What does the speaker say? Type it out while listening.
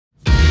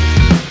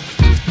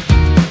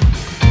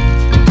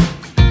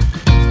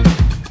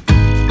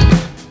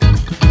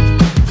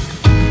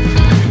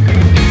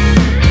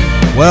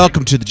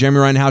Welcome to the Jeremy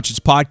Ryan Houchins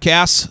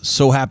podcast.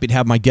 So happy to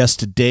have my guest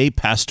today,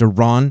 Pastor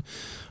Ron.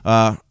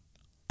 I'm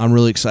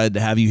really excited to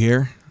have you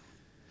here.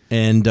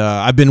 And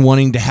I've been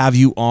wanting to have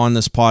you on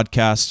this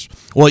podcast.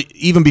 Well,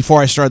 even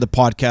before I started the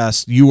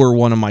podcast, you were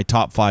one of my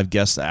top 5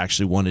 guests that I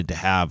actually wanted to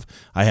have.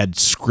 I had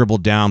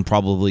scribbled down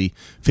probably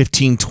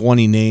 15,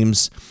 20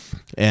 names,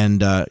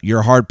 and you're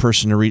a hard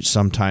person to reach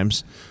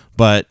sometimes,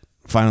 but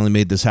finally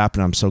made this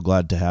happen. I'm so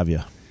glad to have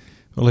you.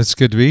 Well, it's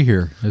good to be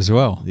here as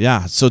well.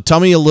 Yeah, so tell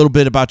me a little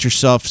bit about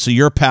yourself. So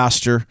you're a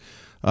pastor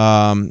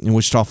in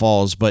Wichita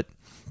Falls, but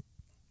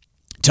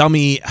tell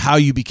me how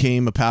you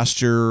became a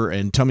pastor,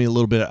 and tell me a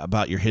little bit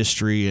about your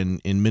history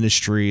and in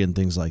ministry and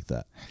things like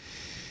that.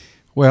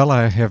 Well,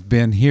 I have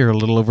been here a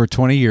little over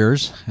 20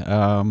 years.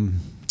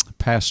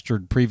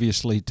 Pastored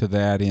previously to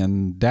that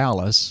in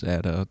Dallas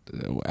at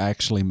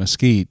actually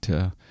Mesquite,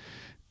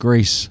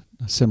 Grace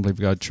Assembly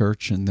of God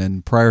Church, and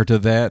then prior to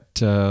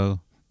that,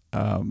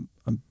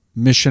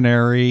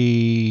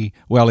 missionary,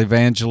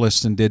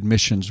 evangelist, and did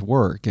missions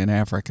work in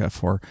Africa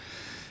for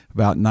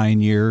about 9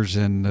 years,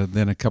 and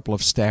then a couple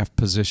of staff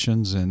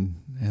positions, and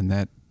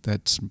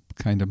that's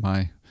kind of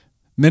my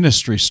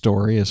ministry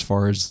story as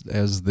far as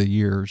the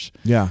years.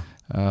 Yeah.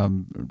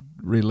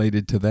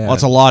 Related to that. Well,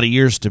 it's a lot of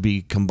years to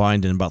be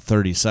combined in about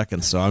 30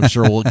 seconds, so I'm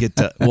sure we'll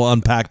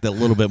unpack a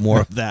little bit more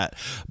of that.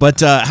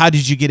 But how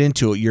did you get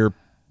into it?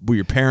 Were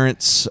your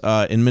parents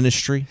in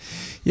ministry?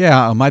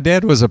 Yeah, my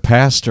dad was a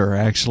pastor,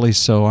 actually,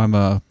 so I'm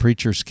a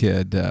preacher's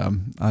kid.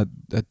 I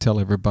tell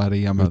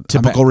everybody I'm a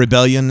typical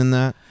rebellion in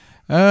that.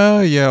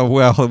 Yeah.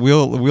 Well,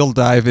 we'll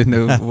dive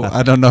into.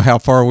 I don't know how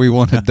far we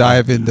want to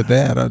dive into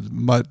that.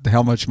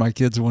 How much my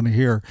kids want to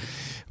hear,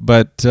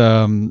 but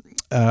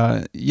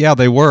yeah,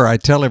 they were. I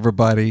tell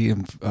everybody,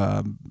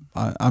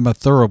 I'm a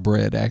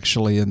thoroughbred,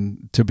 actually,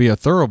 and to be a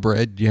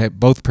thoroughbred,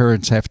 both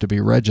parents have to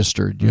be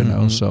registered. You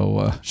know,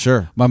 so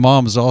sure. My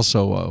mom's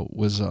also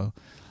was a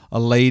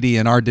lady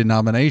in our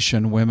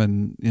denomination.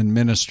 Women in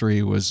ministry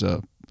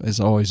has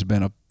always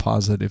been a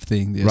positive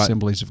thing. The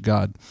Assemblies of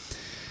God.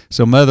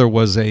 So mother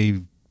was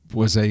a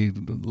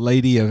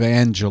lady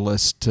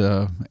evangelist,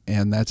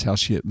 and that's how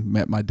she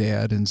met my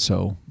dad, and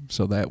so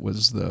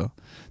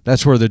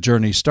that's where the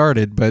journey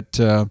started. But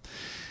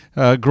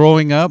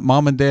growing up,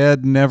 mom and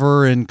dad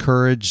never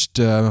encouraged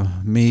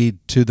me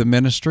to the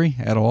ministry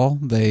at all.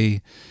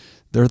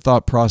 Their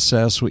thought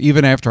process,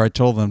 even after I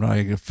told them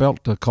I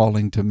felt a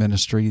calling to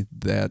ministry,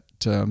 that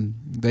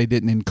they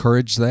didn't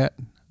encourage that.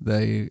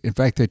 In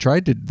fact,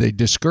 they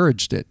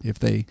discouraged it.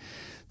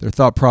 Their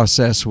thought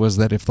process was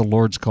that if the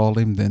Lord's called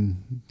him,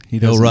 then he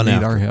doesn't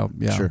need our help.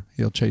 Yeah, sure.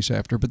 He'll chase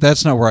after. But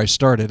that's not where I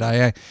started.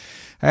 I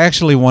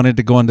actually wanted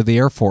to go into the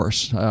Air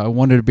Force. I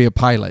wanted to be a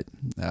pilot.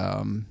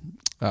 I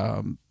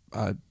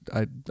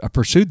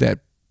pursued that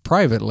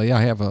privately.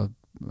 I'm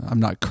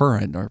not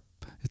current, or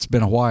it's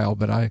been a while,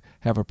 but I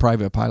have a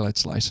private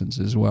pilot's license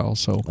as well.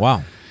 So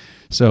wow.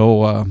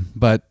 So,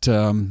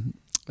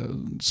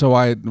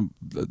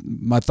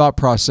 my thought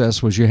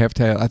process was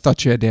I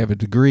thought you had to have a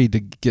degree to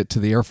get to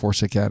the Air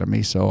Force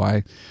Academy. So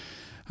I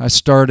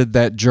started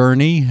that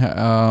journey.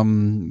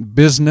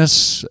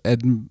 Business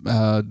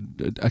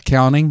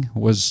accounting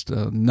was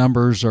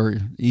numbers are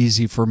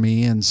easy for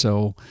me, and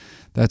so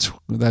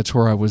that's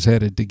where I was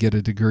headed to get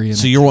a degree in.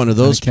 So you're one of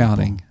those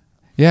accounting. People.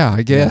 Yeah,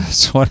 I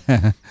guess.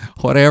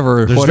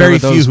 Whatever. There's very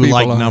few who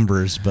like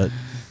numbers, but.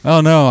 Oh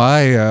no,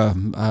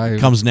 I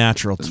comes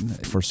natural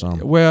for some.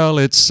 Well,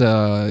 it's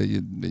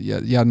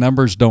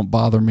numbers don't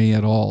bother me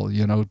at all.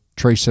 You know,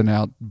 tracing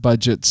out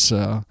budgets.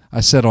 I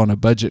sit on a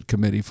budget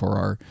committee for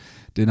our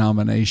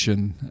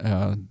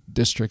denomination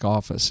district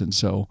office, and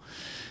so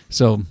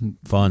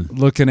fun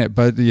looking at,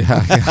 but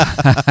yeah,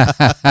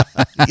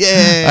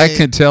 Yay. I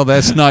can tell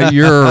that's not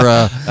your.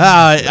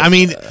 I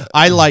mean,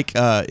 I like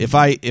if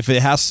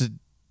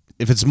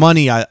it's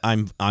money,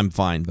 I'm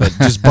fine, but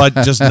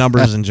just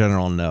numbers in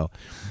general, no.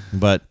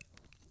 But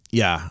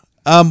yeah,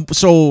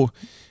 so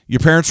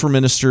your parents were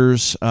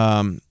ministers,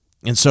 and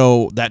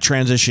so that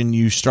transition,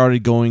 you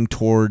started going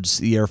towards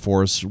the Air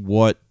Force.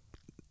 What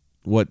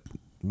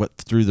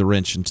threw the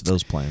wrench into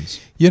those plans?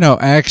 You know,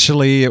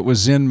 actually, it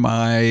was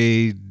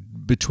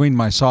between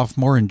my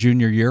sophomore and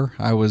junior year.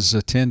 I was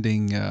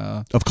attending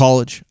of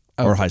college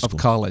or high school.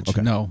 Of college,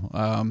 okay. No,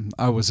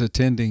 I was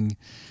attending.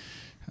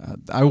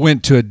 I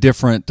went to a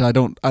different. I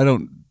don't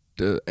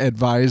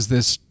advise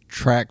this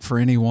track for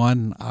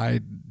anyone. I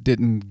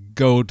didn't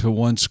go to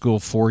one school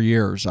 4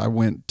 years. I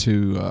went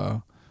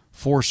to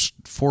four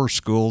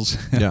schools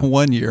in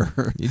 1 year.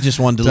 You just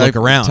wanted to look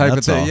around.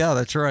 That's all. Yeah,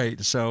 that's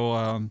right.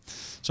 So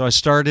so I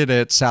started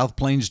at South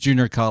Plains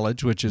Junior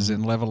College, which is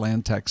in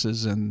Levelland,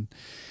 Texas, and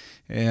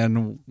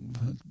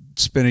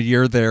spent a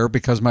year there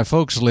because my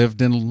folks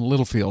lived in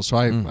Littlefield. So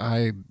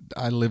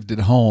I lived at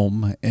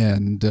home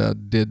and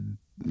did.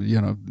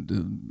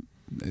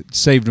 It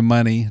saved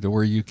money to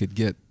where you could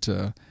get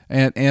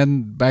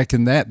and back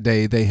in that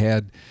day they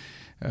had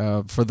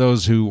for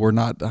those who were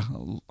not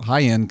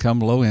high income,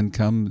 low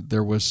income,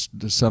 there was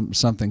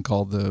something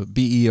called the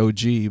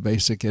BEOG,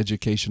 Basic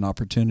Education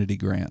Opportunity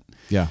Grant.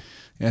 Yeah.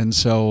 And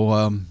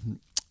so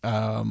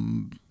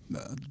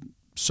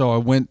So I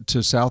went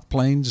to South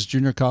Plains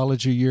Junior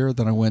College a year.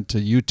 Then I went to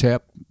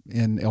UTEP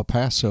in El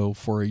Paso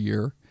for a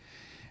year.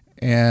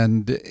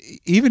 And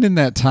even in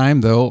that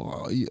time,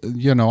 though,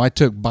 I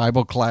took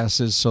Bible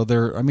classes. So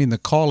the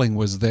calling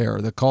was there.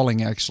 The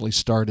calling actually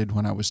started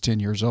when I was 10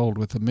 years old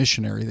with a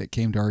missionary that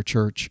came to our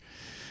church.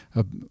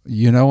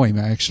 You know him,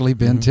 actually,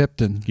 Ben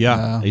Tipton.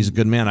 Yeah, he's a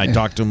good man. I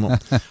talked to him.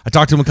 I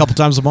talk to him a couple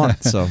times a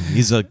month. So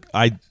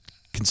I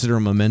consider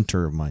him a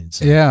mentor of mine.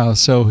 So. Yeah,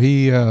 so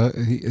he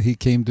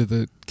came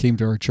to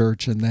our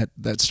church, and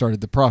that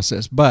started the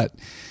process. But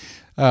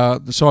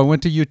so I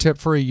went to UTEP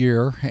for a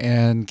year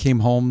and came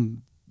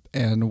home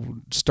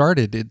and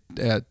started it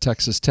at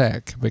Texas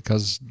Tech,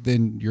 because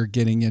then you're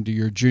getting into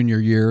your junior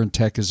year, and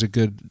Tech is a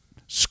good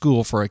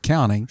school for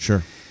accounting.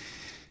 Sure.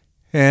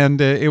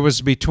 And it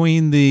was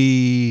between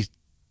the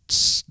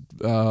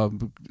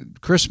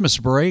Christmas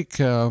break,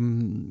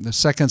 the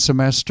second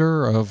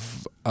semester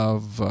of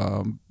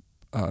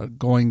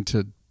going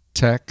to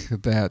Tech,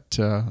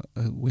 that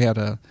we had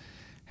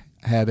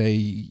a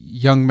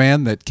young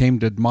man that came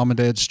to Mom and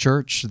Dad's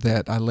church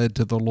that I led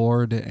to the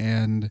Lord,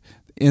 and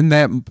in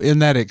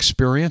that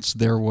experience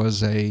there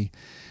was an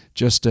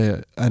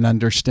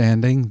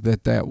understanding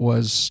that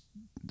was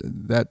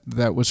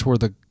where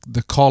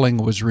the calling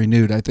was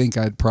renewed. I think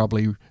I'd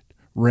probably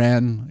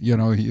ran,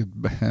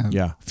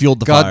 fueled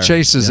the God fire.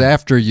 chases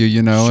after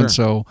you, Sure. and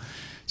so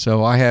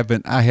I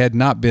had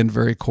not been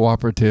very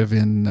cooperative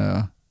in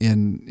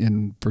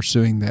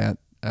pursuing that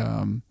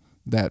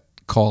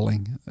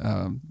calling,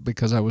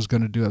 because I was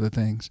going to do other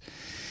things.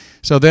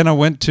 So then I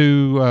went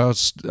to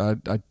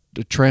I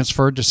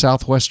transferred to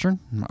Southwestern.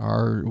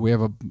 We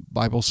have a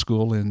Bible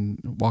school in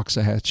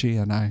Waxahachie,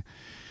 and I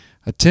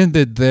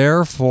attended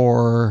there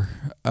for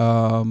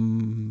a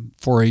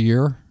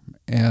year,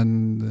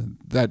 and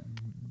that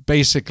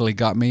basically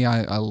got me.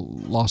 I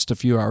lost a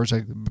few hours.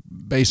 It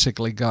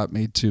basically got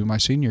me to my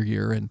senior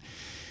year, and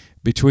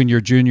between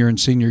your junior and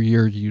senior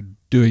year, you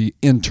do an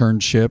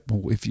internship.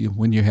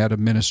 When you had a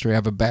ministry, I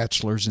have a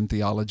bachelor's in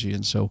theology,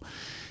 and so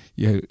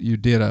you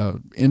did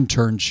a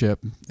internship,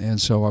 and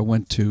so I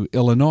went to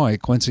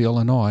Quincy,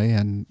 Illinois,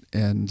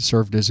 and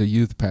served as a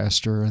youth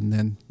pastor, and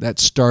then that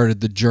started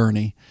the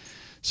journey.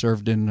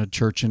 Served in a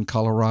church in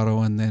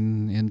Colorado, and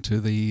then into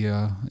the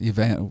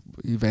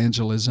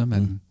evangelism,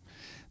 and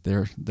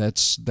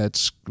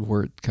that's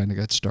where it kind of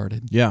got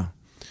started. Yeah.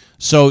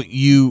 So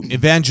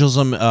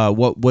evangelism,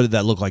 what did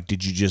that look like?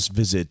 Did you just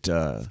visit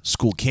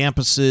school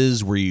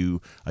campuses? Were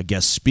you a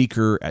guest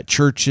speaker at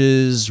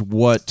churches?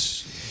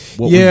 What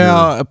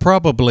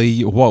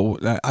probably.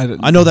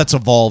 I know that's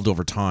evolved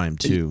over time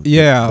too.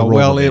 Yeah,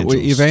 well,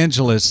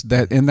 evangelist,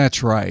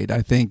 that's right.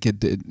 I think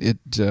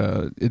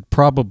it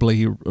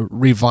probably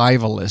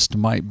revivalist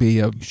might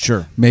be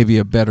maybe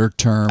a better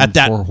term at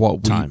that for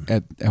what time.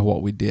 At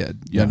what we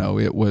did.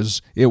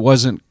 It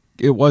wasn't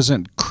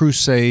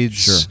crusades.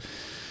 Sure.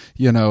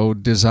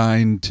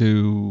 Designed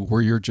to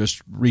where you're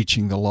just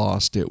reaching the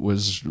lost. It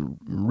was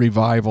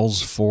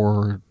revivals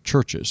for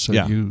churches. So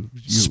you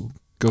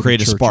go create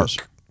to a spark.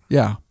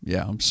 Yeah.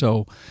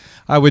 So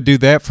I would do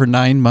that for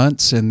 9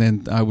 months, and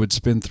then I would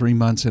spend 3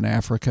 months in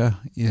Africa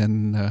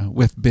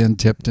with Ben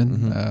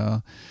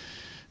Tipton,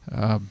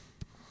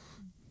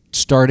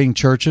 starting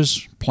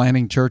churches,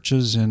 planting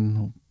churches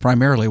in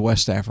primarily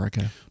West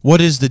Africa. What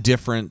is the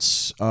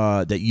difference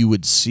that you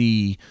would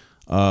see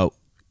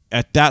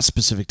at that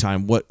specific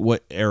time? What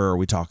era are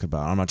we talking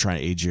about? I'm not trying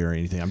to age you or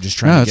anything. I'm just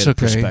trying to get a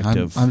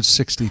perspective. I'm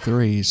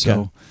 63, so.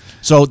 Okay.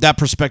 So that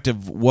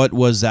perspective, what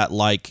was that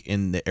like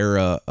in the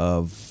era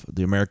of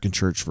the American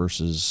church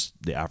versus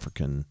the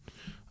African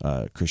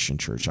Christian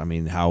church? I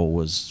mean, what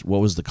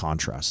was the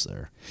contrast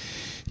there?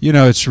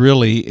 It's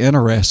really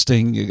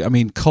interesting. I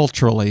mean,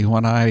 culturally,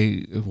 when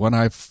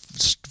I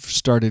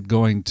started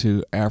going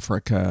to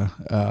Africa,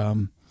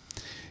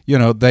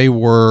 they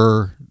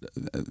were,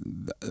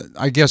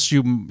 I guess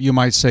you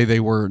might say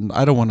they were,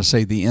 I don't want to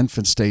say the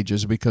infant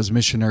stages, because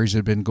missionaries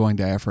had been going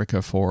to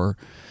Africa for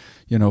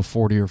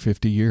 40 or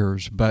 50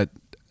 years, but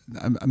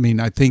I mean,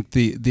 I think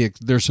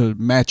there's a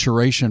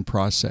maturation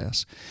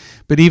process.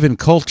 But even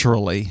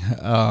culturally,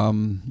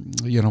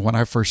 when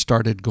I first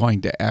started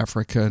going to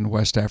Africa and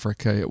West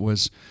Africa, it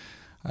was,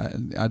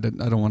 I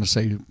don't want to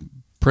say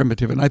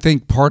primitive, and I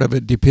think part of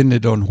it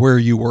depended on where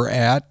you were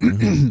at,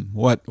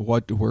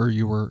 where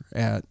you were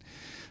at.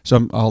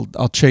 So I'll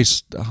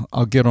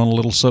get on a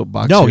little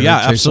soapbox. No, here, yeah,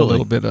 chase absolutely. A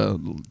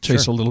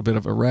little bit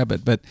of a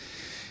rabbit, but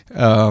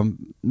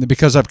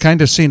because I've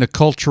kind of seen a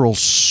cultural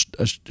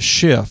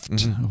shift.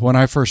 When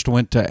I first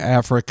went to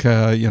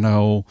Africa,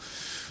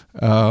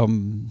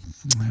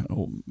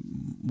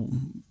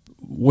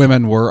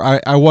 women were.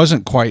 I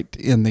wasn't quite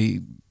in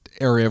the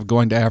area of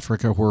going to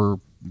Africa where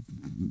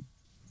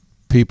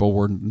people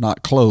were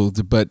not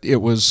clothed, but it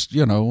was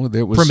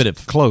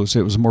primitive clothes.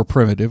 It was more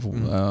primitive.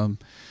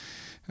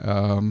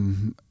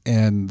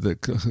 And the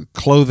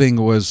clothing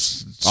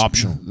was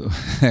optional.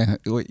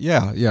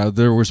 Yeah,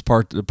 there was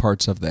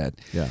parts of that.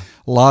 Yeah,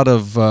 a lot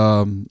of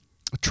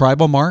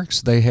tribal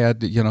marks. They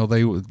had,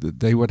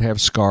 they would have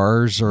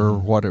scars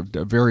or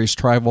various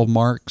tribal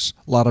marks.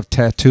 A lot of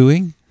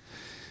tattooing.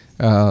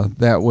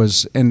 That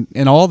was, and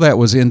all that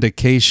was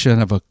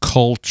indication of a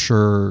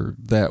culture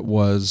that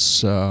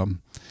was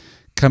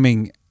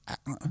coming,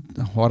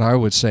 what I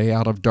would say,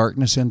 out of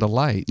darkness into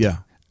light. Yeah.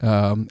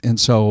 And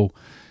so,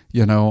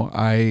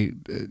 I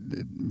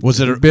was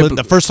it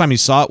the first time you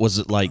saw it? Was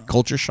it like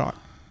culture shock,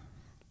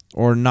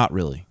 or not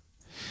really?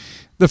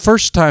 The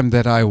first time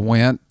that I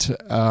went,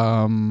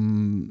 yeah,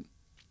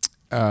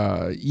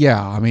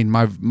 I mean,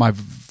 my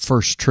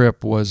first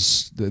trip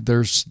was,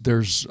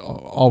 there's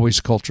always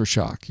culture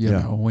shock, you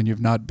know, when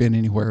you've not been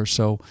anywhere.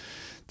 So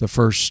the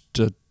first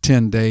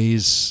 10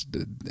 days,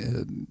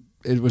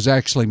 it was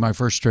actually my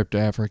first trip to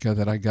Africa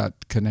that I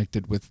got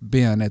connected with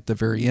Ben at the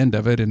very end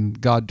of it,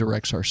 and God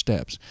directs our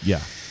steps.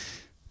 Yeah.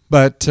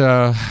 But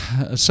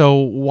so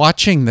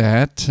watching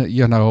that,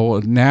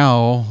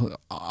 now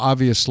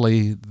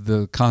obviously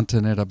the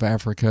continent of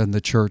Africa and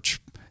the church,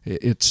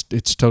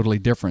 it's totally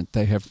different.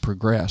 They have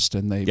progressed,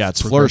 and they've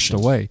progressed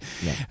away.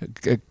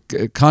 Yeah.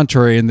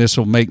 Contrary, and this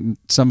will make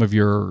some of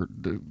your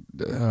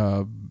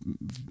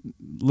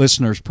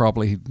listeners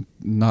probably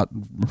not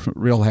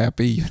real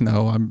happy.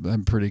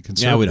 I'm pretty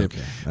conservative. Yeah, we don't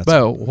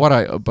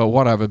care. But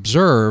what I've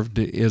observed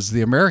is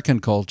the American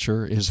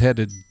culture is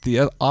headed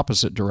the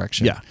opposite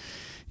direction. Yeah.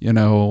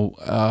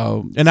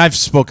 And I've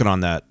spoken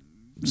on that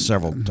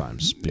several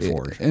times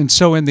before. And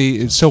so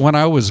when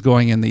I was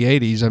going in the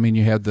 80s, I mean,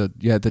 you had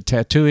the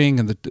tattooing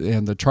and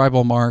the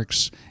tribal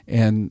marks,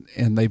 and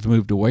they've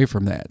moved away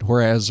from that,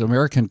 whereas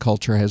American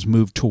culture has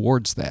moved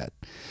towards that.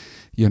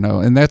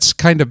 And that's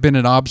kind of been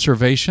an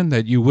observation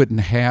that you wouldn't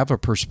have, a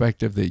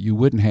perspective that you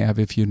wouldn't have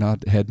if you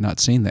had not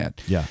seen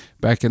that. Yeah.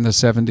 Back in the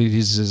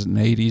 70s and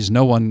 80s,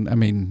 no one, I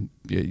mean,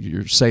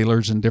 your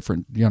sailors and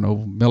different,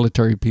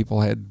 military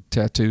people had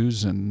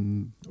tattoos,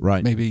 and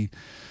maybe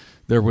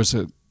it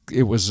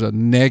was a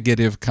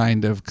negative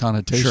kind of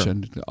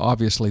connotation. Sure.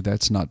 Obviously,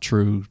 that's not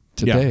true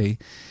today,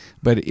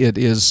 but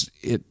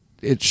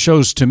it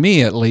shows to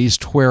me, at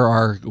least, where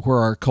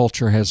our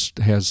culture has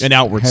an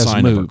outward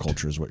sign moved. of our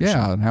culture is what you're saying.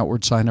 Yeah, an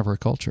outward sign of our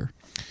culture.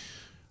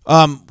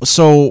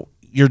 So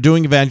you're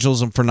doing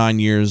evangelism for 9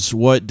 years.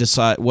 Why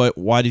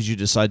did you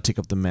decide to take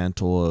up the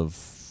mantle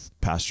of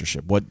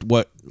pastorship?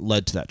 What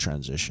led to that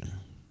transition?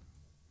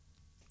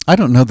 I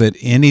don't know that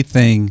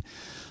anything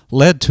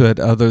led to it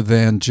other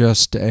than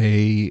just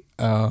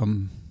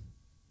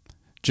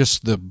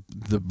just the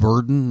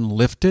burden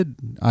lifted.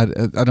 I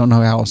don't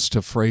know how else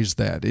to phrase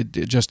that. It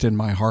just in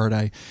my heart,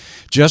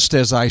 just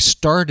as I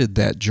started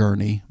that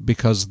journey,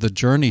 because the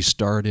journey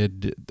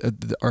started,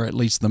 or at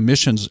least the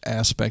missions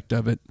aspect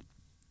of it,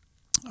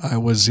 I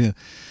was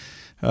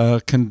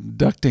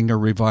conducting a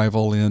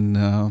revival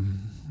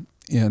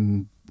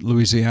in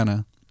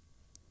Louisiana,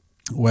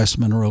 West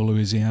Monroe,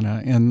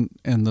 Louisiana, and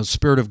the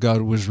Spirit of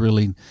God was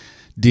really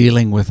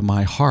dealing with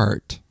my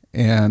heart.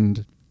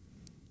 And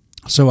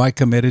so I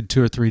committed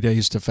 2 or 3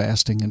 days to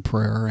fasting and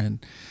prayer, and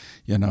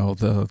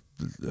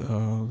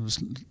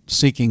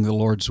seeking the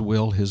Lord's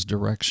will, His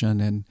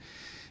direction,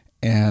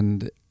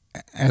 and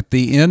at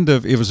the end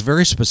of it was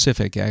very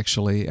specific,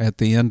 actually. At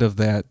the end of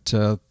that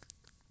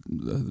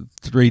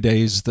 3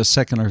 days, the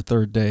second or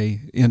third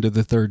day, end of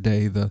the third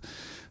day, the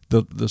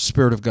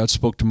Spirit of God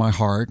spoke to my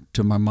heart,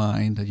 to my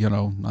mind.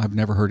 I've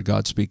never heard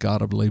God speak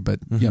audibly, but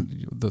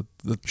the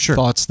Sure.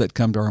 thoughts that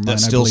come to our mind, that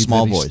still I believe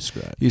small that voice.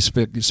 He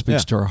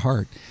speaks to our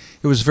heart.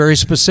 It was very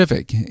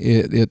specific.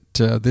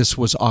 This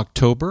was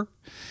October,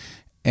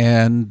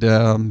 and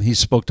He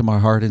spoke to my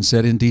heart and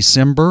said, "In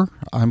December,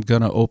 I'm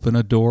going to open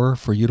a door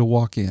for you to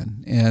walk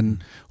in."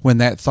 And when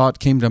that thought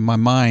came to my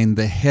mind,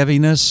 the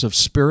heaviness of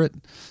spirit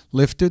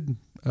lifted.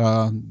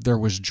 There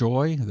was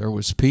joy. There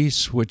was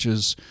peace, which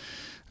is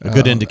a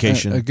good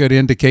indication. A good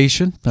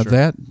indication of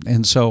that.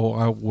 And so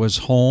I was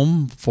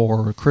home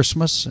for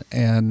Christmas,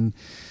 and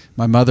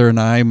my mother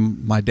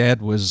and my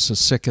dad was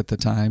sick at the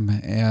time,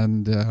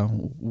 and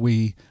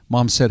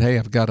Mom said, "Hey,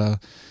 I've got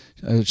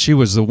she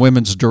was the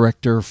women's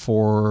director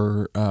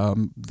for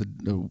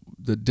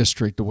the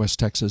district, the West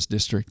Texas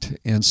district,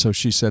 and so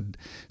she said,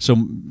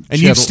 And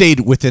you've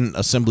stayed within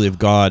Assembly of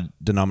God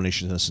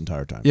denomination this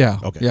entire time? Yeah.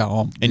 Okay.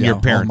 Yeah. Your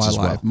parents all my as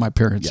well? life. My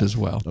parents as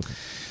well. Okay.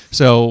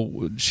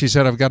 So she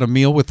said, "I've got a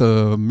meal with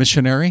a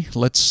missionary.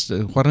 Why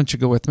don't you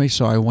go with me?"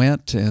 So I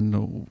went,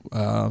 and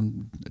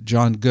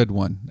John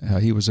Goodwin,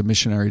 he was a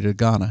missionary to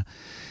Ghana.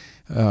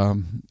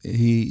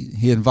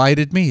 He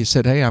invited me. He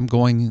said, "Hey, I'm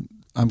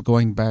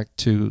going back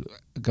to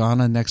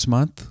Ghana next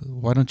month.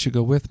 Why don't you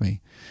go with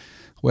me?"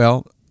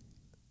 Well,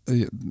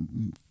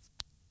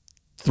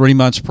 3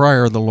 months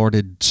prior, the Lord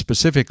had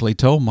specifically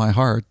told my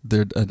heart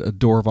that a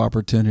door of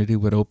opportunity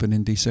would open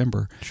in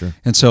December. Sure.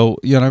 And so,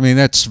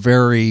 that's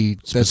very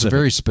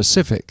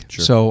specific.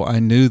 Sure. So I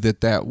knew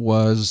that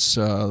was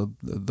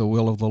the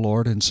will of the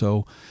Lord, and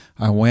so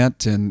I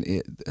went. And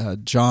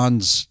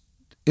John's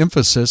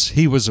emphasis,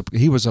 he was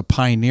a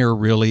pioneer,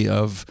 really,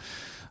 of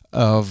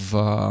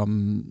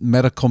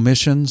medical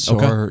missions.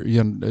 Okay. Or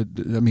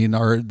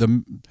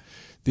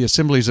the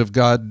Assemblies of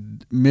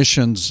God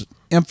missions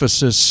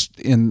emphasis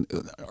in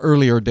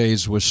earlier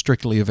days was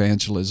strictly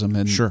evangelism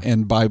and Sure.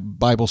 and by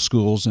Bible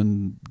schools,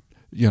 and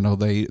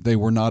they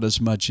were not as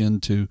much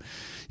into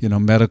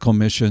medical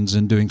missions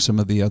and doing some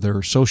of the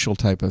other social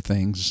type of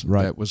things.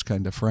 Right. That was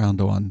kind of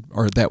frowned on,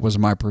 or that was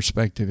my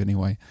perspective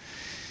anyway.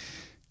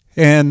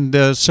 And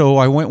so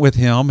I went with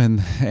him,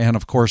 and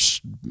of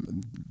course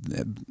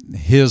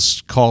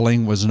his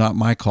calling was not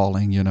my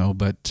calling,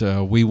 but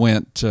we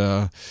went.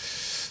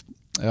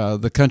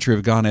 The country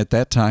of Ghana at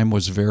that time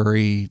was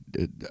very.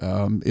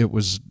 It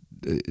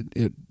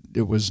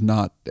was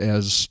not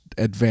as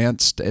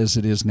advanced as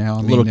it is now.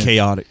 A little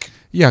chaotic.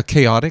 Yeah,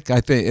 chaotic. I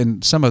think,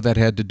 and some of that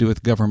had to do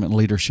with government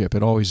leadership.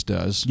 It always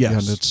does. Yes.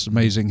 And it's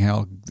amazing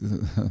how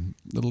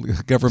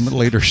government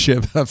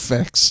leadership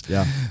affects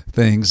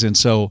things. And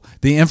so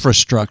the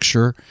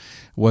infrastructure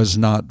was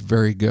not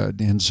very good.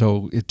 And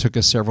so it took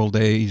us several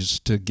days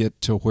to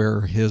get to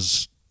where he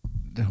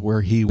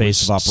was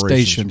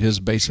stationed, his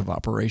base of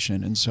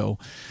operation. And so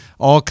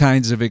all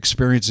kinds of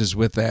experiences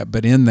with that.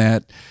 But in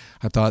that,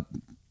 I thought,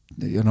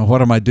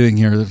 what am I doing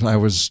here?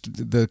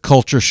 The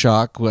culture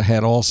shock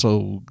had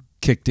also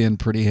kicked in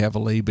pretty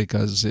heavily,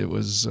 because it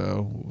was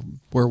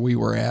where we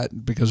were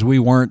at, because we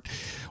weren't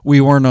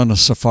on a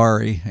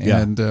safari,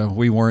 and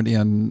we weren't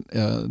in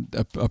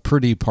a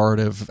pretty part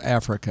of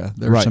Africa.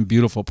 There are some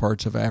beautiful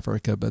parts of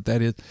Africa, but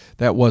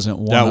that wasn't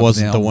one. That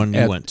wasn't them the one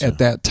you went to at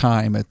that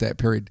time, at that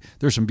period.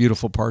 There's some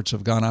beautiful parts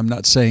of Ghana. I'm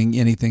not saying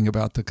anything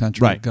about the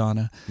country of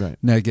Ghana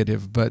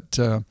negative, but.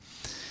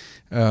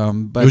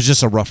 But it was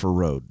just a rougher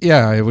road.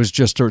 Yeah, it was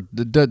just a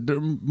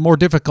more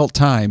difficult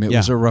time. It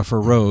was a rougher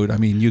road. I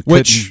mean, you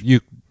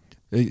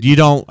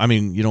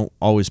don't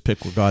always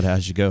pick where God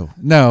has you go.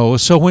 No.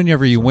 So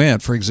whenever you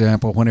went, for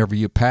example, whenever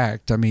you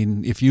packed, I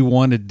mean, if you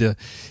wanted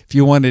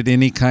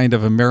any kind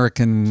of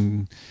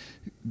American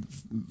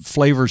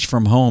flavors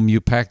from home, you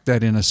packed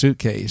that in a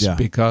suitcase,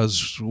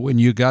 because when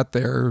you got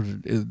there,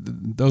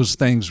 those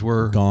things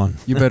were gone.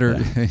 You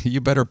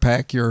better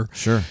pack your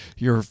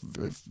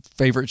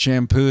favorite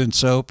shampoo and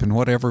soap and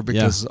whatever,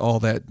 because all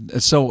that.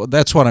 So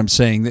that's what I'm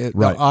saying.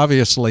 Right.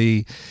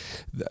 Obviously,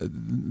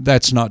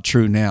 that's not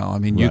true now. I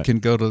mean, you can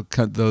go to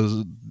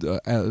those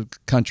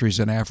countries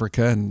in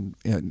Africa, and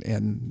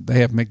they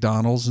have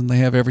McDonald's and they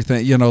have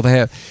everything. They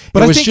have.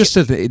 But it was just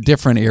a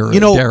different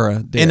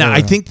era. And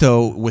I think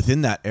though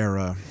within that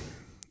era,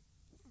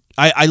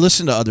 I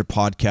listen to other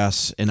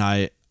podcasts, and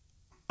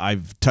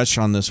I've touched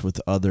on this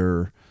with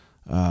other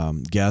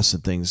guests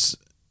and things.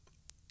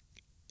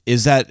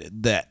 Is that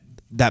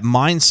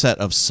mindset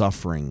of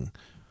suffering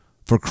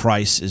for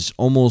Christ is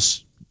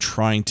almost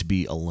trying to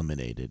be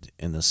eliminated,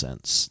 in a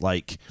sense.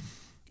 Like,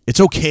 it's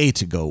okay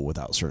to go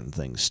without certain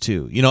things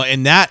too.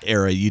 In that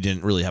era you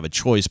didn't really have a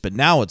choice, but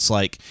now it's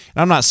like,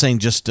 and I'm not saying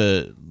just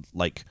to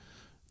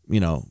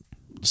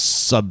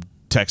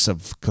subtext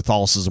of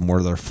Catholicism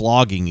where they're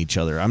flogging each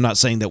other. I'm not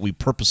saying that we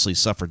purposely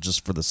suffer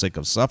just for the sake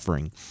of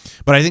suffering,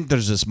 but I think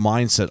there's this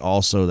mindset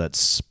also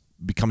that's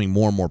becoming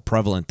more and more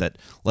prevalent, that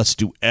let's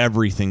do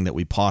everything that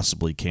we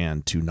possibly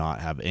can to not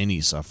have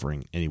any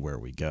suffering anywhere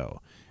we go.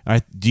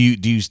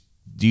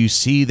 Do you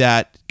see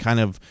that kind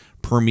of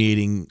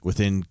permeating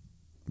within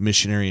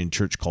missionary and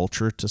church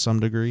culture to some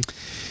degree?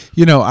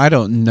 I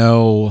don't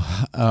know.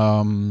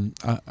 I'm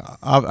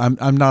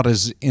not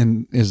as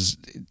in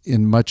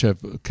much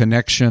of a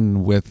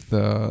connection with.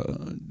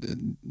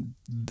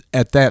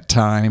 At that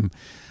time,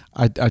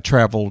 I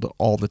traveled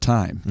all the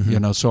time.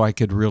 So I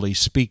could really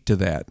speak to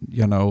that.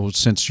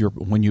 Since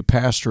when you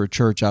pastor a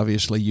church,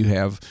 obviously you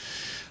have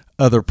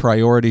other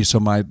priorities.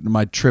 So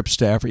my trips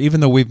to Africa,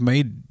 even though we've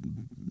made.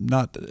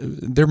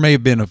 There may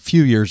have been a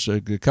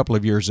couple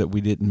of years that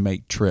we didn't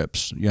make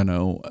trips.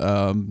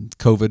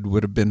 COVID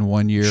would have been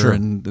 1 year,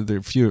 and there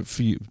are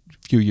few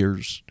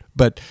years.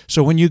 But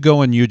so when you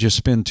go and you just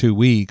spend 2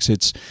 weeks,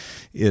 it's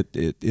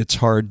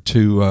hard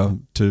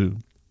to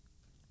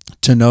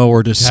know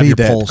or to see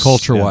that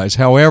culture-wise.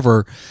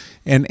 However,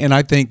 and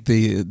I think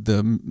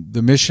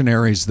the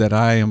missionaries that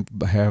I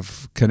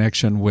have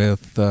connection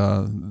with,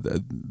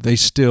 they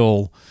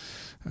still.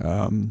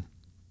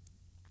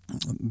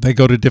 They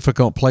go to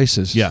difficult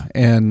places. Yeah.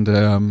 And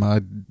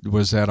I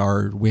was at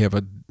we have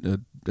a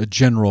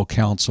general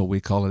council, we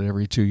call it,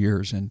 every 2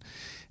 years. And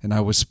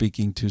I was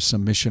speaking to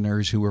some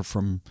missionaries who were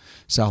from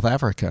South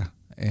Africa.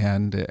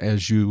 And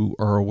as you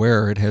are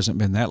aware, it hasn't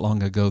been that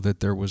long ago that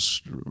there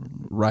was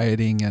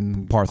rioting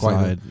and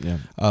apartheid.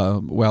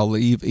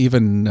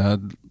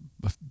 Even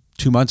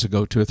 2 months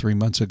ago, 2 or 3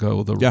 months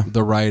ago,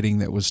 the rioting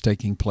that was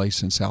taking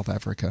place in South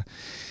Africa.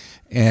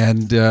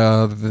 And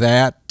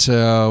that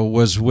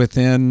was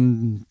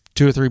within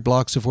 2 or 3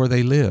 blocks of where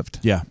they lived.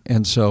 Yeah.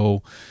 And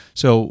so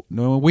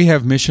we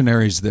have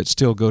missionaries that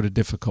still go to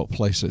difficult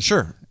places.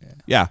 Sure.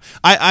 Yeah.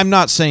 I'm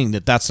not saying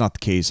that that's not the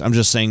case. I'm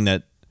just saying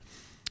that,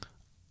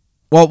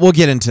 well, we'll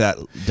get into that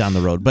down the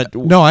road. But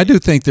no, I do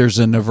think there's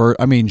there's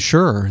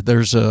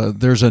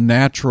a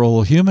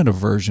natural human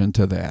aversion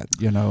to that.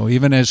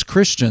 Even as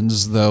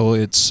Christians, though,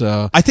 it's.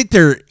 I think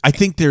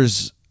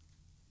there's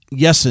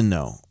yes and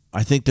no.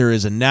 I think there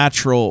is a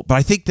natural, but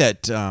I think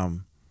that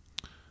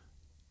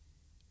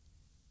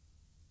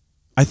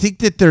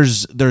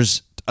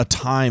there's a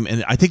time,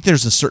 and I think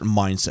there's a certain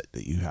mindset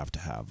that you have to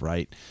have,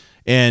 right?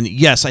 And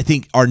yes, I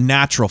think our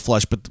natural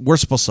flesh, but we're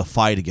supposed to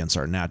fight against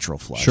our natural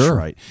flesh, sure.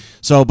 right?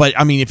 So, but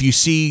I mean, if you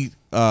see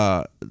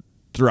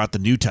throughout the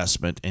New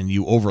Testament and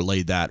you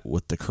overlay that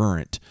with the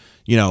current,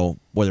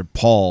 whether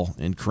Paul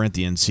in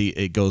Corinthians,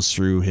 it goes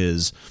through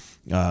his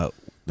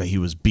that he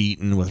was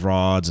beaten with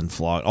rods and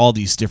flogged, all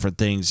these different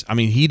things. I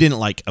mean, he didn't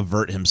like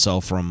avert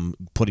himself from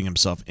putting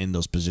himself in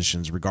those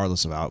positions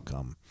regardless of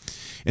outcome.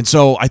 And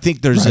so I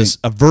think there's this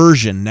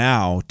aversion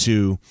now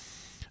to,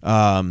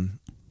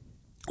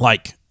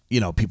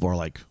 people are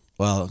like,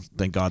 well,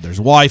 thank God there's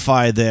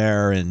Wi-Fi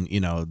there, and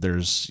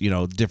there's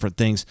different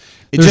things.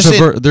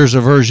 There's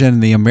aversion in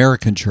the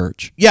American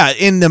church. Yeah,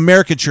 in the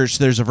American church,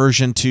 there's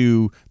aversion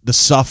to the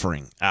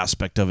suffering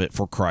aspect of it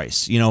for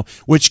Christ.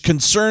 Which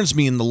concerns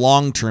me in the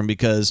long term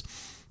because,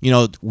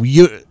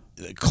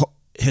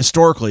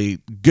 historically,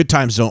 good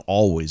times don't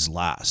always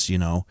last.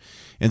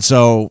 And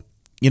so.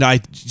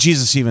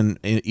 Jesus even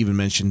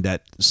mentioned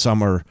that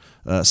summer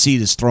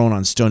seed is thrown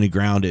on stony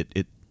ground.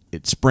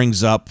 It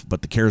springs up,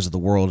 but the cares of the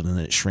world, and then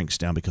it shrinks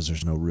down because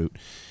there's no root.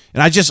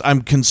 And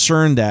I'm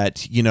concerned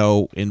that,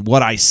 in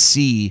what I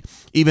see,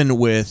 even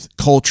with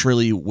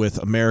culturally, with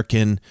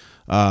American,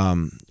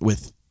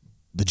 with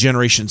the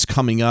generations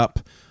coming up,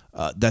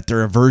 that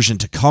their aversion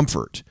to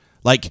comfort.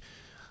 Like,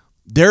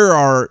 there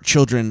are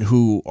children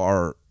who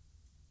are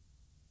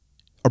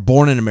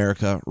born in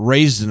America,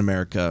 raised in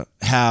America,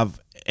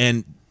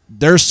 and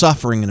their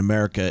suffering in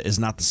America is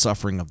not the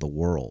suffering of the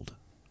world,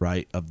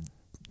 right? Of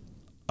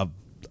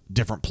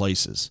different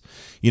places.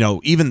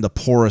 Even the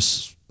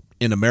poorest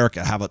in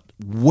America have it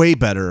way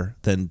better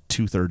than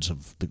 2/3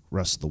 of the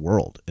rest of the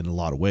world in a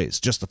lot of ways.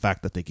 Just the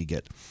fact that they could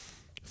get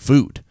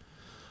food.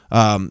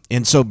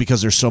 And so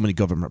because there's so many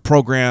government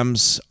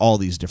programs, all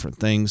these different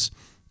things.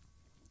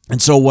 And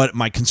so what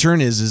my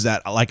concern is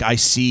that, like, I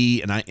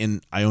see, and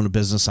I own a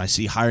business, I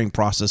see hiring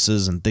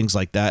processes and things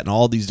like that, and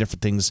all these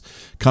different things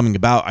coming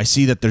about. I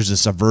see that there's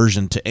this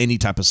aversion to any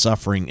type of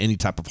suffering, any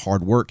type of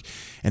hard work,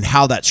 and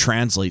how that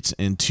translates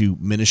into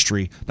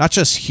ministry, not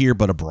just here,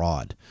 but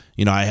abroad.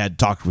 I had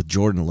talked with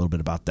Jordan a little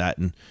bit about that,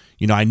 and,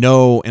 I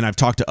know, and I've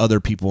talked to other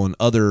people in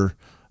other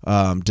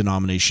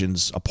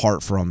denominations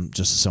apart from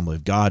just Assembly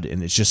of God,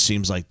 and it just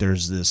seems like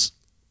there's this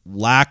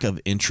lack of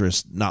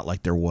interest, not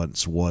like there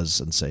once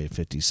was in, say,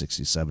 50s,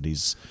 60s,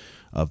 70s,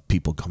 of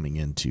people going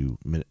in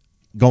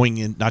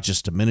not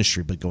just to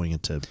ministry, but going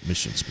into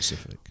mission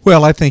specific.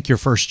 Well, I think your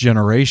first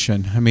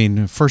generation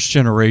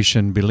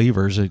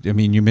believers,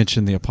 you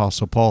mentioned the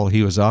Apostle Paul.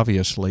 He was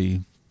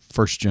obviously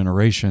first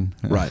generation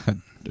right.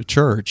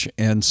 church,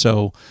 and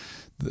so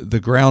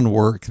the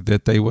groundwork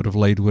that they would have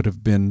laid would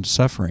have been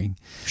suffering.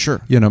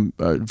 Sure.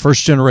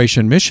 First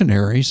generation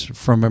missionaries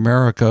from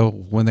America,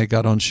 when they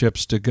got on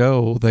ships to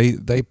go,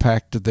 they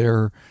packed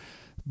their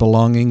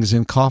belongings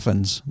in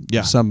coffins.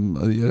 Yeah.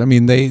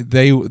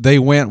 They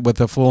went with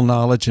the full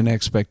knowledge and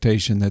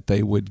expectation that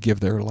they would give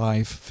their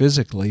life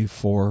physically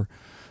for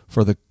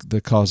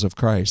the cause of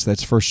Christ.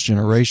 That's first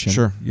generation.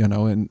 Sure.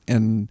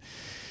 And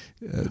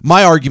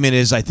my argument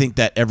is, I think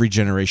that every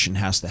generation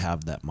has to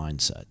have that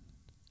mindset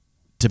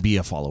to be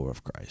a follower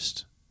of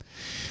Christ.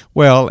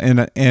 Well, and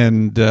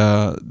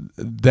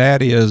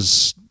that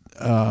is,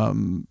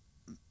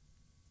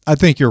 I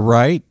think you're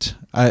right.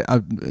 I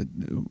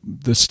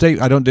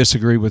don't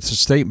disagree with the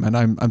statement.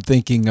 I'm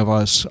thinking of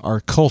our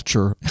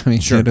culture.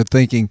 Sure.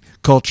 Thinking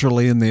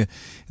culturally in the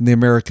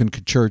American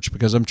church,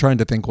 because I'm trying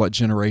to think what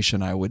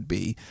generation I would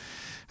be.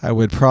 I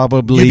would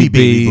probably be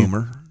baby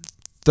boomer.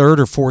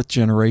 Third or fourth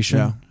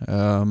generation.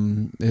 Yeah.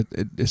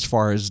 As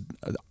far as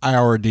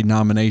our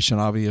denomination,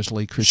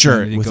 obviously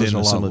Christianity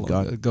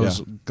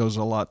goes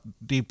a lot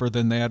deeper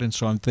than that, and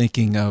so I'm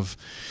thinking of,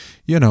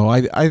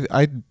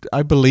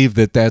 I believe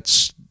that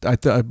that's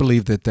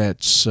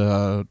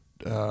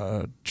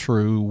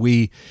true.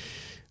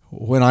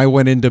 When I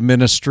went into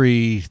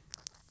ministry,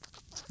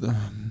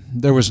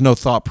 there was no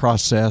thought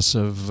process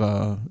of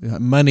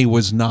money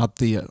was not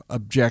the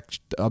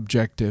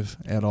objective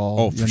at all.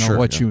 Oh, for sure.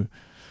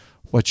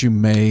 What you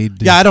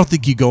made. Yeah, I don't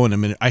think you go into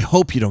ministry. I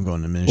hope you don't go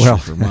into ministry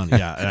for money.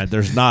 Yeah,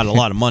 there's not a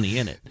lot of money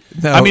in it.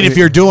 No, if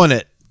you're doing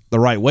it the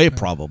right way,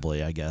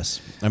 probably, I guess.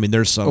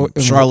 There's some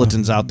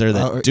charlatans out there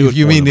that do it.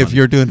 If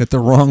you're doing it the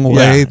wrong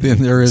way,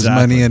 then there is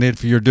exactly. money in it.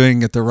 If you're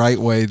doing it the right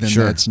way, then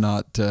sure. that's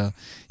not.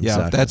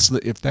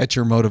 Exactly. If that's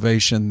your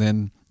motivation,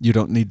 then you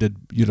don't need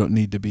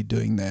to be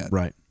doing that.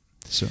 Right.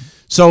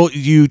 So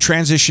you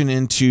transition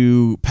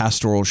into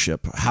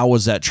pastoralship. How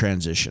was that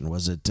transition?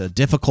 Was it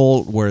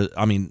difficult?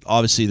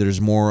 Obviously there's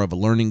more of a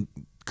learning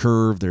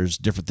curve. There's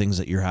different things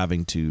that you're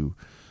having to.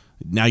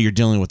 Now you're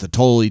dealing with a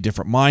totally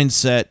different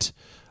mindset.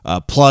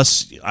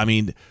 Plus,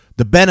 the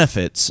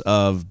benefits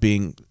of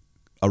being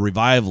a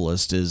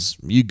revivalist is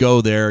you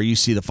go there, you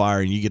see the fire,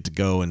 and you get to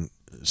go and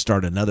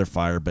start another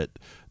fire. But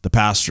the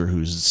pastor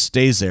who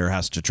stays there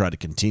has to try to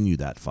continue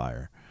that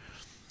fire.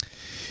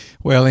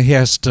 Well, he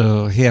has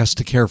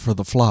to care for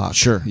the flock.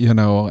 Sure. You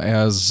know,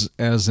 as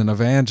an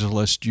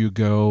evangelist, you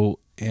go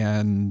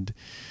and,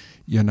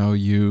 you know,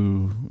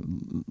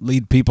 you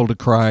lead people to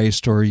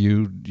Christ, or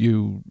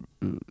you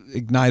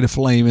ignite a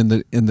flame in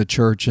the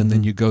church, and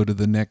then you go to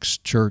the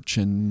next church,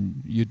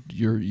 and you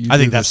I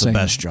think that's the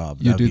best job.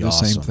 You That'd do the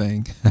awesome.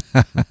 same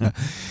thing.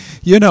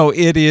 You know,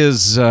 it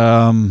is.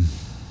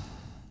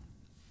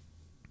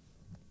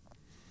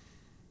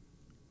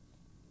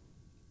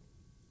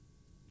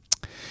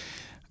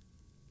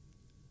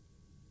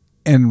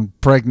 And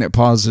pregnant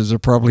pauses are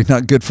probably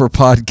not good for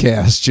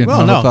podcasts. You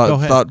Well, know, no, go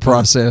ahead. thought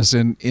process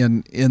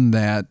in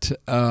that.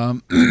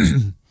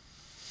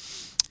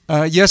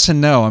 Yes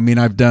and no. I mean,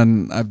 I've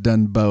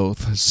done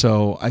both.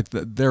 So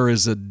there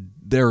is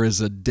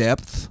a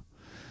depth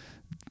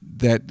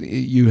that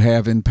you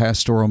have in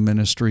pastoral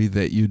ministry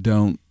that you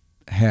don't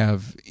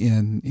have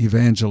in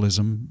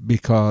evangelism,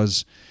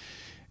 because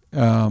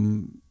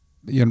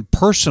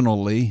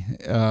personally,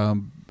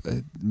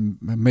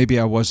 maybe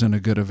I wasn't a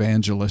good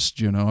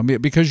evangelist, you know. I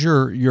mean, because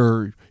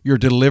your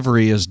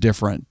delivery is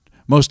different.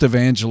 Most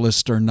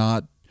evangelists are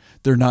not.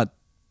 They're not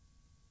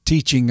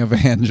teaching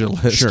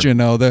evangelists. Sure. You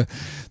know,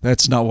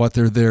 that's not what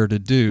they're there to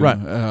do. Right.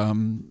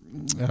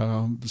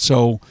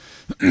 So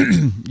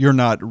you're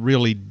not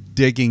really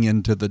digging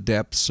into the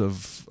depths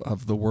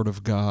of the Word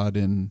of God,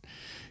 and,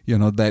 you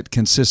know, that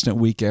consistent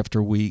week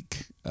after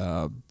week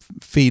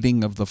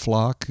feeding of the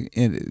flock.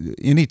 And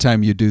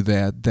anytime you do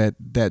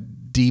that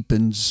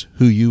deepens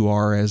who you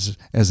are as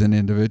an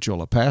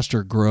individual. A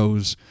pastor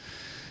grows.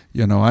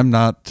 You know, I'm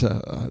not.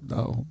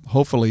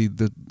 Hopefully,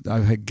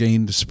 I've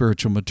gained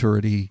spiritual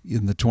maturity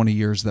in the 20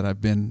 years that I've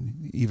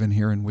been even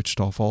here in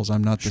Wichita Falls.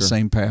 I'm not the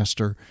same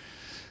pastor.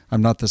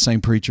 I'm not the same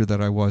preacher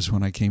that I was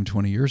when I came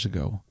 20 years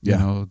ago. Yeah.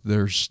 You know,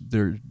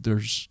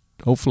 there's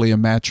hopefully a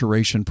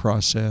maturation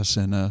process,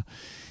 and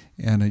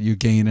you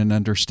gain an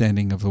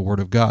understanding of the Word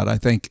of God. I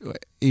think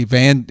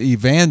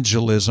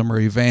evangelism or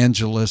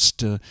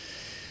evangelist.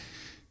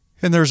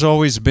 And there's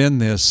always been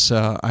this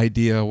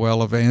idea,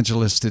 well,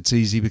 evangelist, it's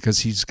easy because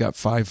he's got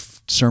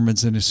 5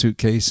 sermons in his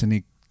suitcase, and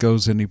he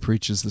goes and he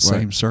preaches the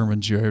same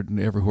sermons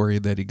everywhere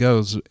that he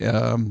goes.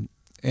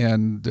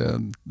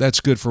 And that's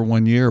good for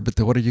 1 year, but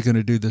what are you going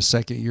to do the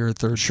second year or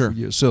third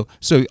year? So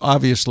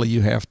obviously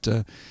you have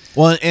to.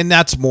 Well, and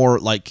that's more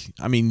like,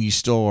 I mean, you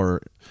still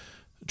are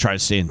try to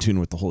stay in tune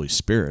with the Holy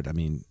Spirit. I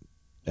mean,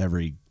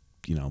 every,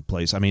 you know,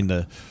 place. I mean,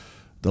 the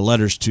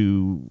letters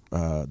to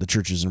the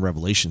churches in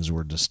Revelations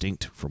were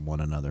distinct from one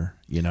another,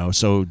 you know.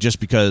 So just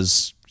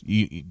because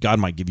God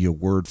might give you a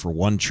word for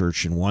one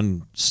church in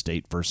one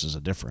state versus a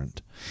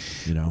different,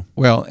 you know.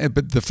 Well,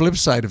 but the flip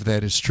side of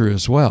that is true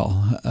as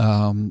well,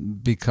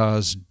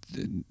 because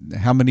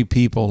how many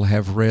people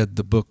have read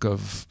the book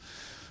of,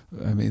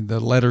 I mean, the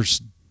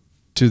letters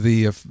to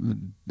the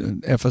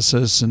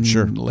Ephesus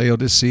and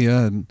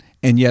Laodicea,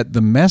 and yet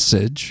the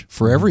message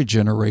for every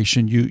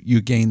generation, you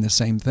gain the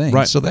same thing.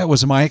 Right. So that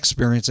was my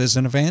experience as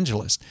an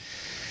evangelist.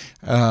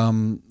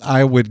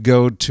 I would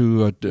go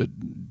to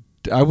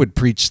I would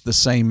preach the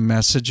same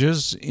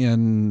messages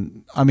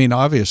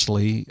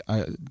obviously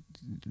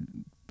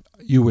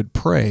you would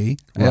pray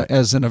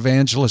as an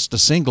evangelist, a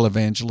single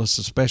evangelist,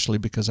 especially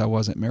because I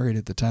wasn't married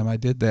at the time I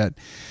did that.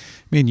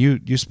 I mean,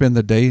 you spend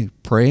the day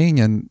praying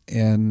and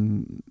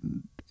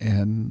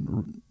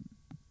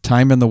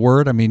time in the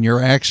Word. I mean,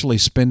 you're actually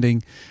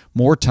spending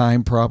more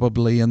time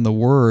probably in the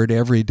Word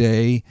every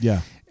day.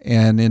 Yeah.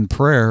 And in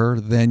prayer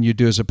than you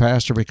do as a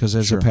pastor, because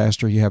as a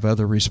pastor you have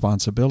other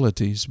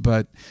responsibilities.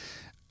 But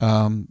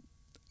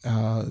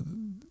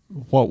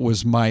what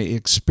was my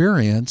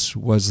experience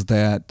was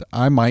that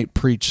I might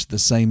preach the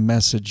same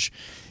message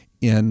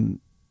in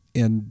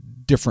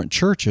different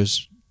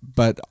churches,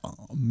 but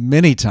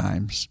many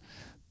times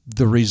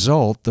the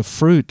result, the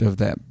fruit of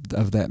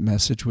that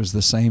message was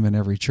the same in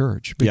every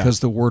church, because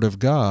the Word of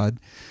God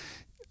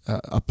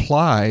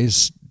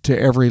applies to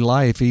every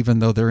life, even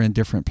though they're in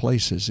different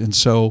places. And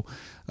so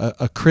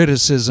a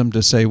criticism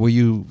to say, well,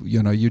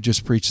 you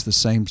just preach the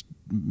same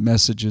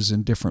messages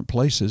in different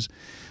places.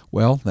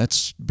 Well,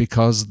 that's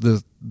because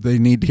they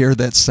need to hear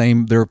that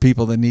same. There are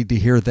people that need to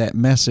hear that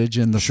message,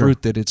 and the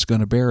fruit that it's going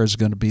to bear is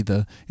going to be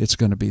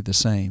the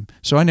same.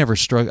 So I never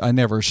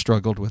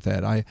struggled with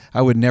that.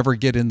 I would never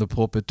get in the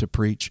pulpit to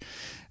preach,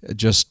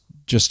 just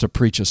to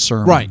preach a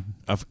sermon. Right.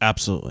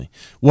 Absolutely.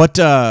 What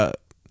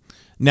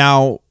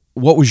now?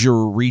 What was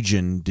your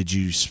region?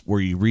 Were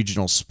you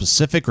regional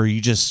specific, or you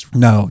just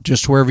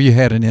just wherever you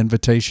had an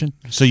invitation?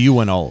 So you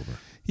went all over.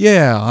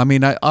 Yeah, I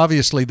mean,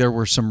 obviously there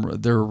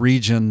are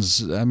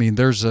regions. I mean,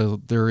 there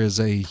is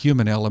a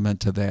human element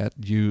to that.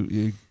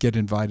 You get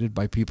invited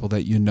by people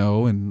that you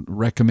know, and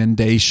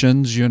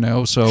recommendations, you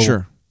know.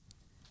 So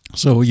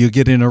So you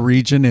get in a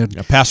region, and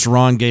Pastor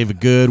Ron gave a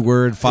good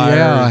word. Fire.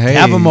 Yeah, hey,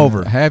 have him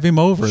over. Have him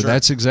over. Sure.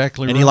 That's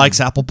exactly right. And he likes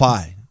apple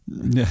pie.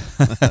 Yeah.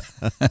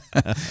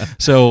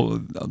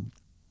 So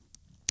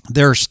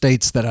there are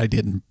states that I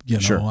didn't,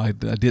 I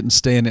didn't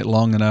stay in it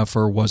long enough,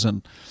 or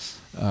wasn't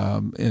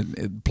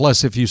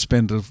Plus, if you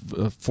spend a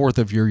fourth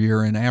of your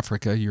year in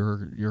Africa,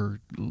 you're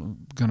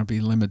going to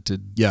be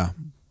limited. Yeah.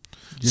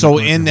 So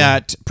in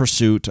that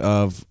pursuit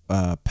of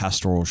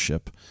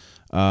pastoralship,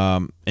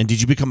 and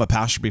did you become a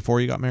pastor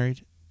before you got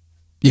married?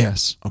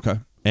 Yes. Okay.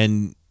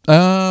 And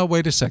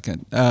wait a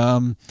second.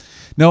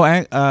 No,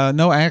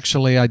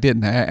 actually, I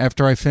didn't.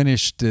 After I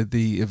finished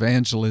the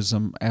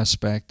evangelism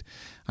aspect,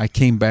 I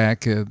came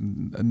back.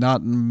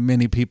 Not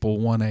many people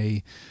want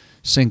a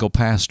single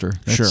pastor.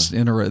 That's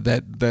Sure.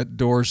 That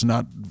door's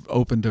not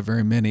open to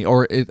very many.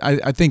 Or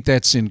I think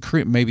that's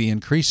maybe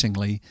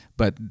increasingly,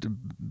 but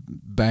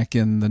back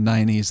in the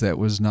 90s, that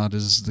was not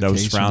as the that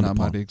case. Was frowned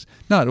upon.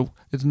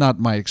 It's not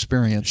my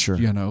experience. Sure.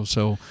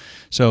 So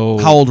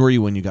how old were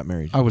you when you got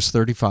married? I was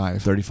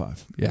 35.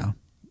 35. Yeah.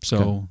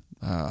 So,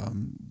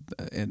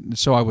 and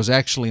so I was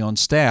actually on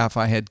staff.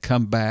 I had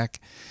come back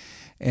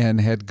and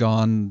had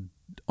gone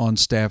on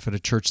staff at a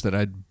church that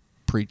I'd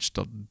preached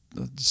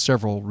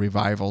several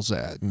revivals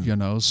at,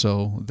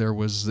 so there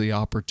was the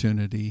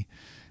opportunity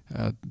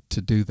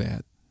to do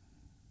that.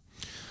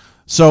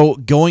 So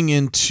going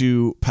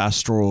into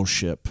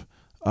pastoralship,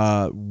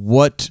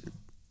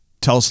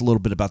 tell us a little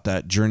bit about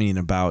that journey and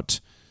about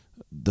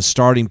the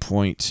starting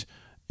point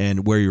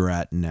and where you're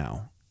at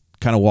now.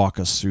 Kind of walk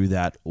us through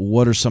that.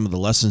 What are some of the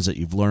lessons that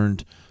you've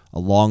learned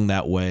along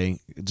that way?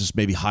 Just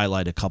maybe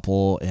highlight a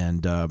couple.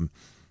 And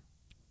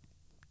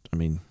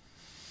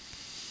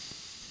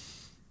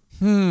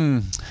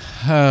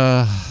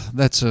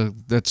it's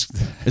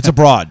a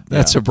broad.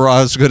 That's a broad.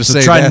 I was going to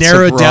say, try to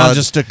narrow it down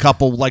just a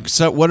couple. Like,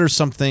 so what are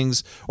some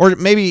things, or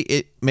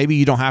maybe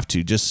you don't have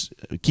to. Just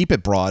keep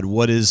it broad.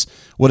 What is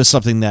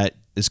something that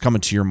is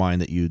coming to your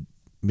mind that you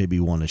maybe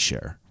want to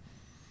share?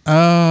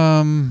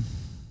 What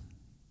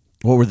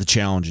were the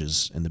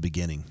challenges in the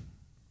beginning?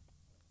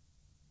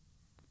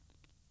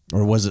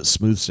 Or was it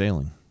smooth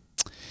sailing?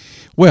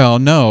 Well,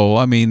 no.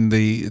 I mean,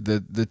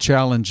 the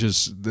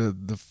challenges,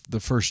 the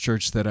first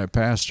church that I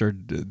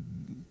pastored,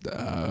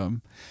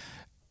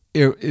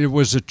 it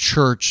was a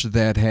church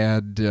that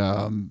had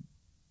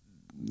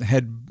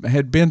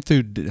been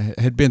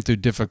through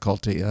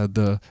difficulty.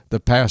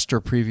 The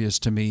pastor previous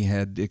to me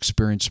had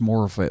experienced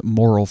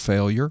moral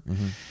failure.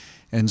 Mm-hmm.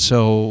 And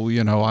so,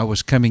 I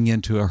was coming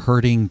into a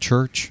hurting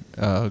church,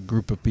 a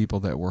group of people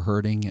that were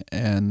hurting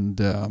and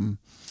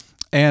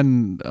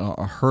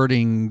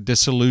hurting,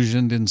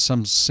 disillusioned in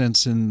some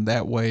sense in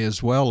that way,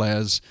 as well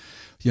as,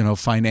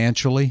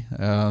 financially.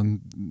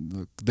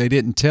 They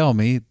didn't tell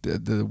me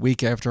the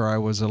week after I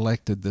was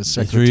elected. The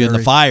secretary threw you in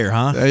the fire,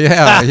 huh?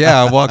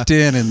 Yeah. I walked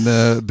in and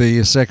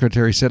the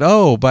secretary said,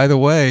 "Oh, by the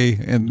way,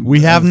 and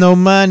we have no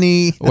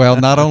money."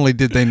 Well, not only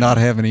did they not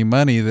have any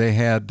money, they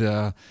had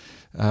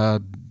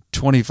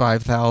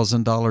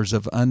 $25,000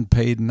 of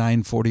unpaid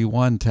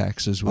 941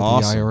 taxes with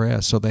awesome. the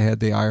IRS. So they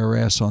had the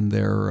IRS on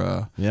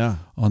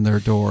their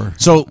door.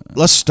 So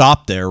let's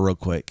stop there real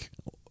quick.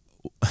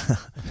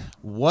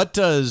 What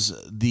does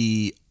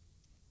the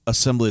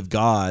Assembly of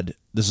God?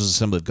 This is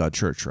Assembly of God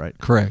Church, right?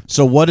 Correct.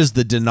 So what does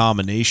the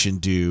denomination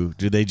do?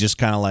 Do they just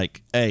kind of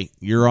like, hey,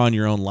 you're on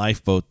your own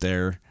lifeboat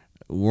there,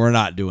 we're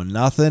not doing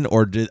nothing,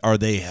 or are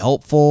they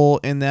helpful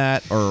in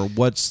that, or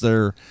what's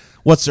their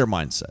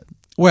mindset?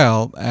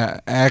 Well,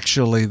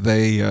 actually,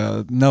 they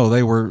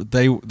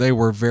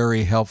were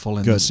very helpful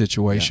in the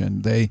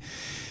situation. Yeah.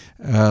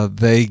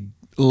 They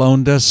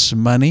loaned us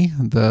money.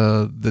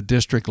 The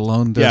district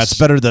loaned us. Yeah, it's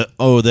better to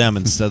owe them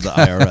instead of the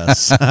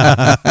IRS.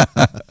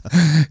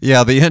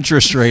 Yeah, the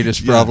interest rate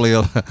is probably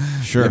a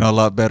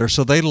lot better.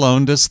 So they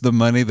loaned us the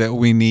money that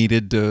we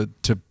needed to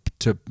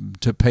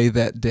pay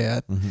that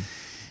debt. Mm-hmm.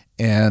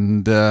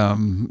 And,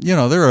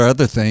 there are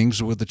other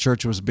things where the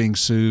church was being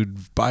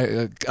sued by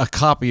a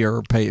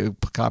copier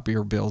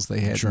bills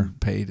they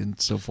hadn't paid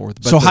and so forth.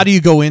 But so how do you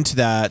go into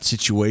that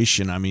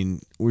situation? I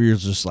mean, where you're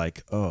just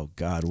like, oh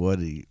God, what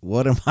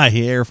am I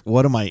here?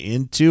 What am I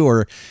into?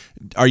 Or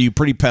are you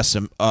pretty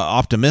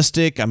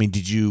optimistic? I mean,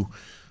 did you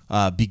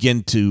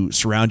begin to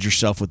surround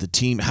yourself with a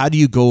team? How do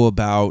you go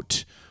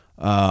about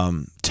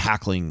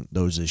tackling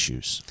those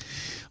issues?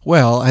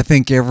 Well, I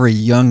think every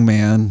young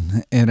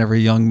man and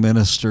every young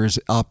minister is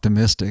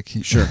optimistic.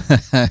 Sure.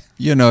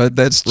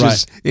 That's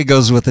just, It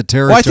goes with the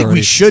territory. Well, I think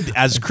we should,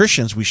 as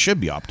Christians, we should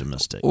be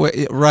optimistic. Well,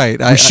 right.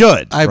 We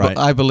should.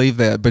 I believe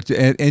that. But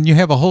and you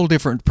have a whole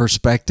different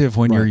perspective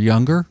when you're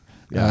younger.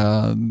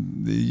 Yeah.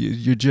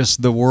 You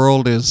just, the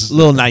world is a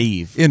little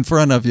naive in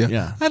front of you.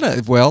 Yeah.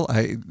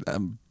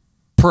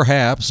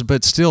 Perhaps,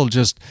 but still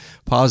just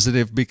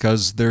positive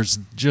because there's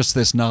just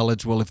this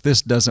knowledge. Well, if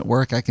this doesn't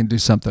work, I can do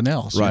something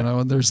else. Right.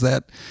 And there's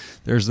that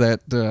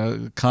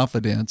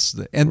confidence,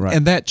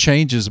 and that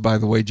changes, by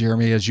the way,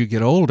 Jeremy, as you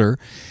get older,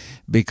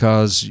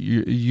 because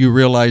you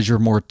realize your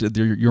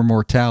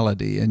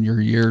mortality and your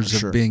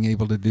years of being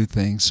able to do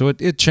things. So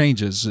it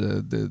changes.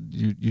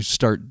 You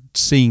start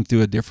seeing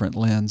through a different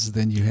lens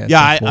than you had.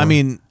 Yeah, before. I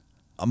mean,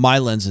 my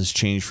lens has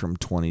changed from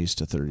 20s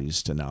to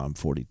 30s to now I'm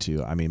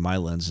 42. I mean, my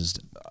lens has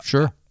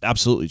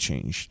absolutely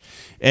changed.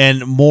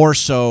 And more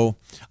so,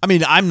 I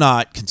mean, I'm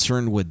not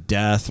concerned with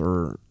death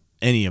or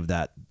any of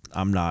that.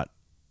 I'm not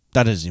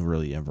that doesn't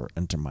really ever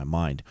enter my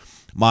mind.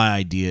 My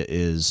idea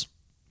is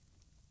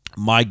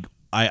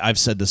I've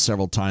said this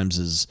several times,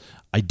 is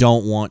I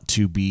don't want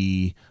to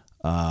be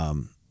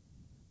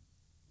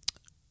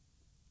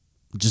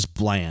just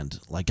bland.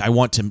 Like, I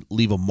want to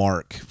leave a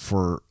mark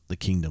for the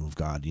kingdom of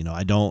God.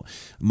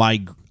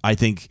 I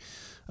think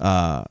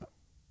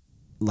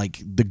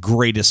like the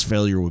greatest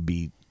failure would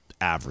be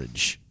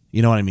average.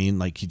 You know what I mean?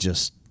 Like,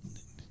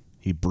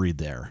 he breathed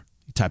there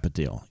type of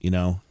deal.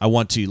 I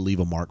want to leave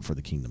a mark for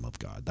the kingdom of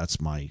God. That's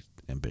my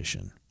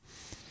ambition.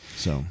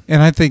 So,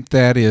 and I think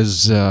that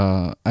is,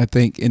 the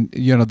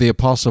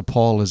Apostle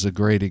Paul is a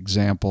great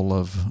example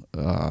of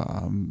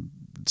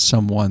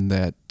someone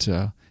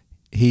that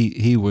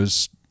it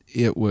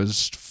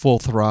was full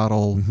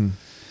throttle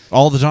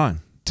all the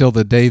time till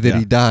the day that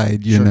he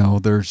died.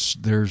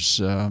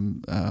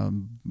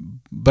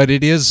 But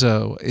it is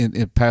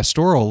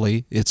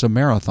pastorally, it's a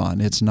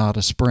marathon. It's not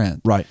a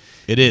sprint. Right.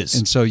 It is.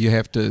 And so you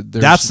have to.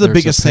 That's the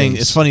biggest thing.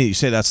 It's funny that you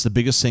say that's the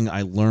biggest thing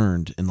I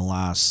learned in the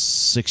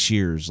last 6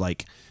 years.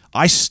 Like,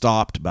 I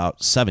stopped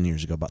about 7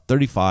 years ago, about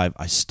 35.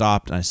 I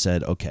stopped and I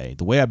said, okay,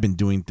 the way I've been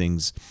doing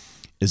things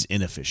is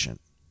inefficient.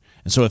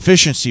 And so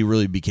efficiency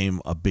really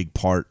became a big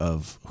part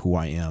of who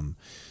I am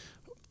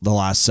the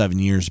last 7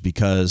 years,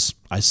 because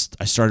I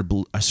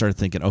started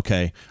thinking,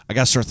 okay, I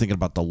got to start thinking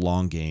about the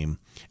long game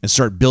and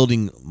start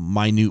building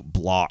minute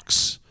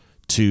blocks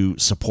to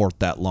support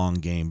that long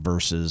game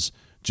versus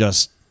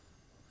just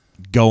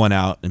going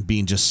out and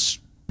being just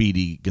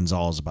Speedy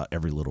Gonzalez about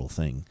every little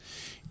thing.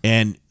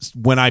 And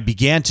when I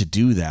began to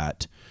do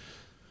that,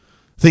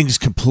 things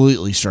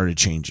completely started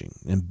changing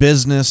in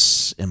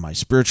business, in my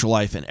spiritual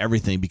life, and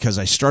everything, because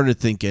I started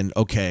thinking,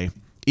 okay,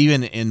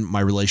 even in my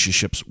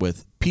relationships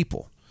with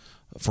people,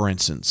 for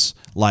instance,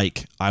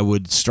 like I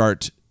would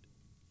start,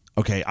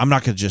 okay, I'm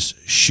not going to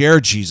just share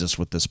Jesus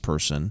with this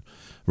person.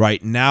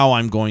 Right now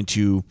I'm going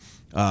to,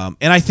 and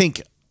I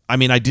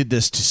did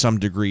this to some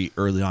degree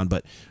early on,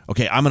 but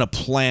okay, I'm going to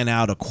plan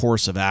out a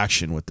course of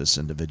action with this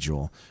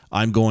individual.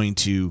 I'm going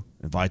to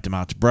invite them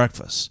out to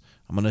breakfast.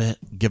 I'm going to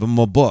give them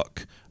a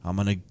book. I'm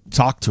going to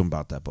talk to them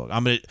about that book.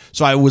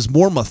 So I was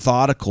more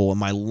methodical in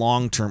my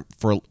long-term,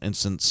 for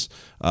instance,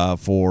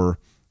 for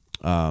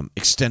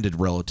extended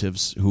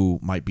relatives who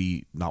might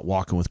be not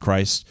walking with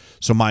Christ.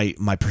 So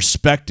my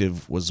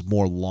perspective was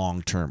more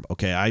long-term.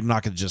 Okay, I'm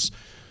not going to just,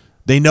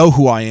 they know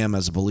who I am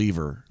as a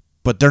believer,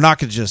 but they're not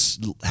going to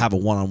just have a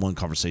one-on-one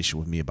conversation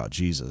with me about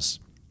Jesus.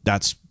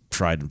 That's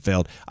tried and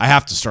failed. I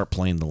have to start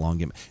playing the long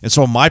game. And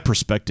so my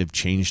perspective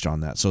changed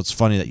on that. So it's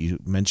funny that you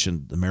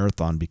mentioned the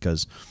marathon,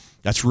 because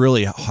that's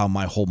really how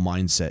my whole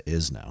mindset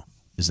is now,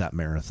 is that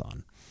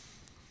marathon.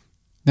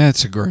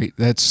 That's a great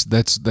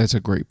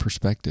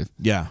perspective.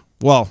 Yeah.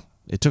 Well,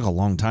 it took a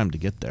long time to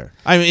get there.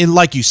 I mean,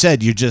 like you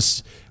said,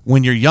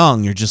 when you're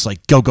young, you're just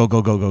like go,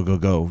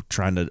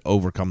 trying to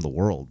overcome the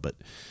world. But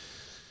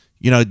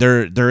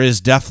there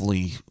is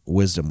definitely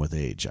wisdom with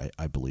age.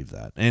 I believe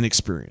that, and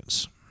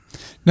experience.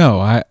 No,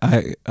 I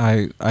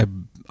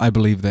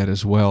believe that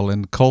as well.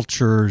 In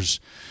cultures,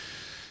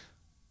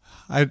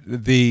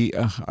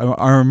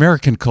 our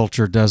American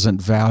culture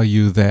doesn't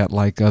value that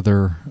like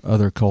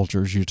other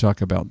cultures. You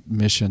talk about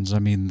missions. I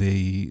mean,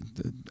 the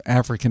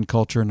African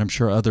culture, and I'm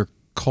sure other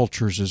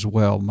cultures as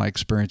well. My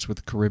experience with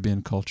the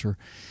Caribbean culture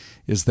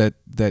is that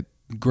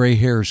gray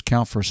hairs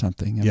count for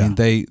something. I mean,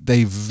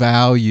 they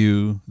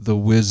value the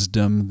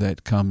wisdom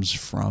that comes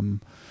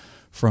from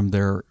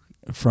their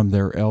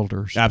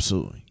elders.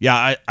 Absolutely.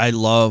 Yeah, I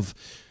love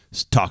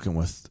talking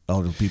with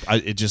elder people.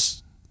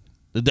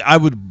 I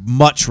would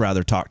much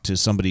rather talk to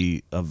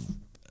somebody of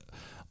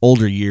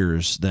older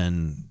years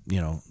than,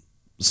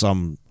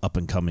 some up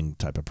and coming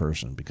type of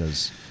person,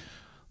 because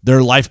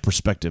their life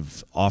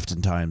perspective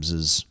oftentimes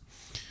is,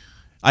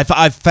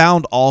 I've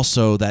found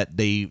also that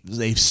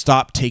they've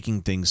stopped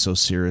taking things so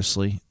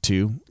seriously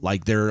too.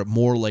 Like, they're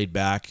more laid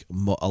back,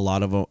 a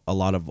lot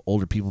of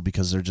older people,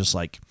 because they're just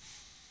like,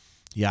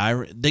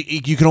 yeah,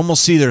 you can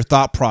almost see their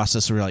thought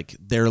process where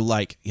they're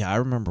like, yeah, I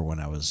remember when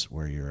I was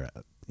where you're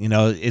at.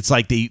 It's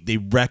like they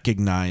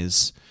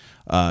recognize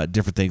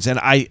different things. And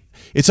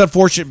it's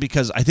unfortunate,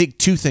 because I think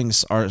two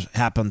things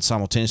happen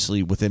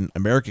simultaneously within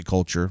American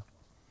culture.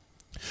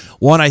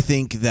 One, I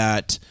think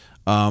that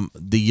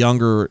the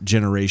younger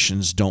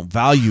generations don't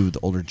value the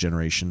older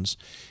generations.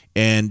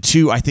 And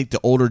two, I think the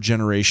older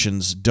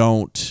generations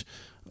don't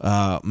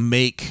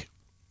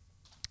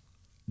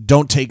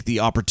take the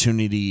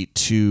opportunity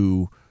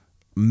to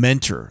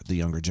mentor the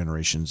younger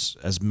generations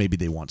as maybe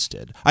they once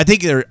did. I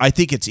think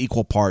it's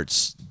equal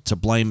parts to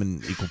blame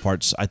and equal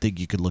parts. I think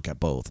you could look at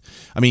both.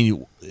 I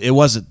mean, it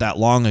wasn't that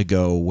long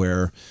ago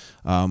where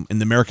in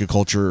the American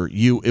culture,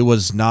 it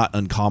was not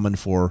uncommon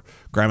for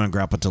grandma and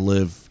grandpa to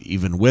live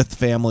even with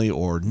family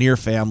or near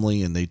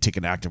family, and they take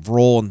an active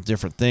role in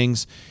different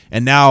things.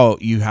 And now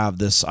you have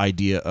this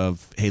idea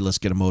of, hey, let's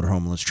get a motorhome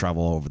and let's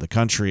travel all over the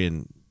country,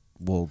 and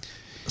we'll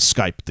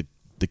Skype the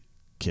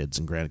kids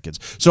and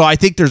grandkids. So I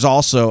think there's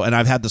also, and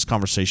I've had this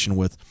conversation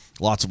with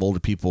lots of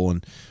older people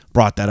and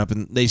brought that up,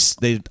 and I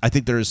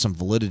think there is some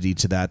validity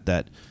to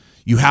that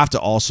you have to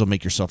also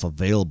make yourself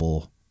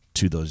available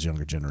to those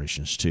younger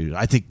generations too.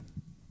 I think,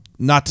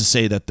 not to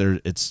say that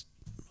it's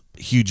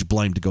huge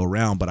blame to go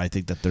around, but I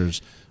think that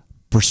there's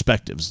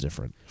perspectives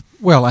different.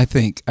 Well, I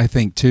think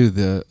too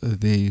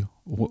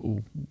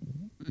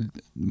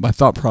my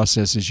thought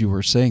process as you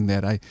were saying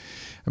that, I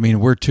mean,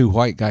 we're two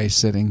white guys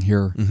sitting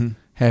here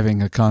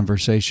having a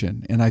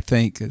conversation, and I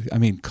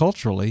mean,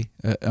 culturally,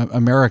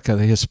 America,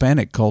 the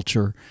Hispanic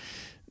culture,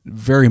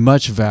 very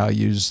much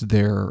values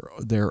their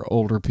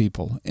older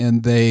people,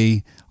 and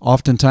they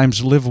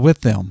oftentimes live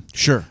with them.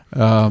 Sure.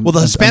 Well,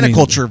 the Hispanic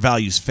culture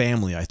values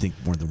family, I think,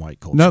 more than white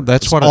culture. No,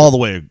 that's what all the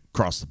way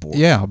across the board.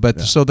 Yeah,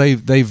 but so they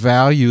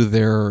value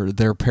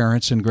their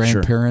parents and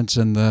grandparents,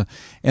 sure.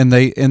 and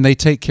they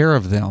take care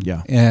of them.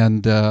 Yeah.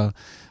 And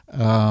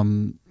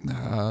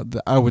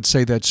I would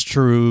say that's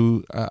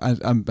true. I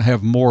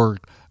have more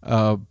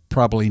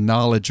probably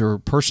knowledge or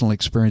personal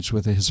experience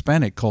with the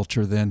Hispanic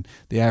culture than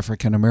the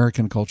African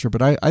American culture,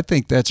 but I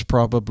think that's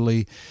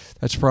probably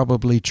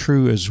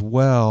true as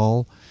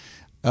well.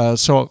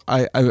 So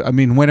I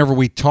mean, whenever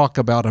we talk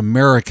about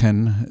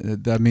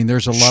American, I mean,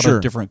 there's a lot sure.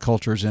 of different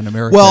cultures in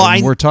America. Well,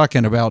 and we're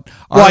talking about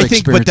our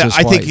experiences.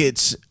 I think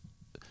it's,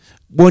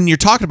 when you're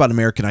talking about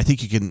American, I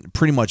think you can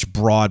pretty much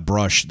broad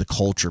brush the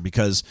culture,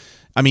 because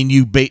I mean,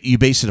 you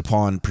base it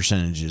upon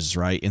percentages,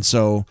 right? And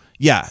so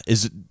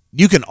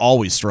you can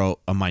always throw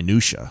a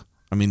minutia.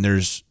 I mean,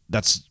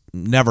 that's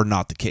never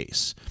not the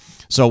case.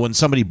 So when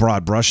somebody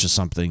broad brushes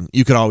something,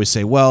 you could always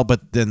say, well,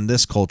 but then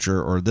this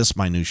culture or this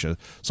minutia.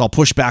 So I'll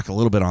push back a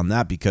little bit on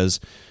that, because,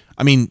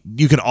 I mean,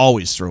 you can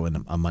always throw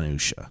in a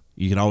minutia.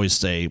 You can always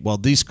say, well,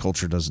 this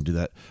culture doesn't do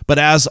that. But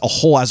as a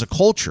whole, as a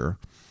culture,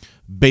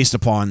 based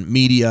upon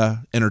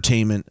media,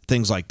 entertainment,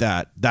 things like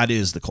that, that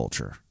is the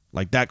culture.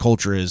 Like, that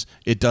culture is,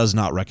 it does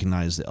not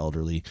recognize the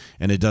elderly,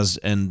 and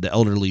the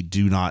elderly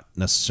do not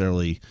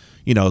necessarily,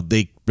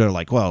 they're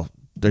like, well,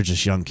 they're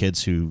just young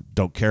kids who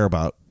don't care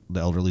about the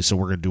elderly, so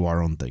we're going to do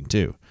our own thing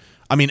too.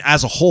 I mean,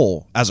 as a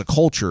whole, as a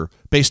culture,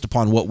 based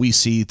upon what we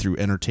see through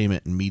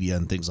entertainment and media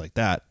and things like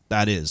that,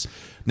 that is.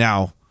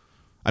 Now,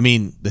 I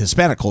mean, the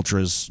Hispanic culture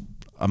is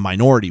a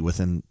minority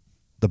within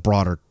the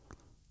broader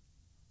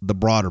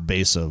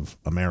base of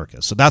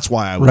America. So that's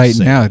why I would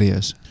say. Right now it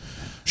is.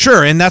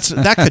 Sure, and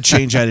that could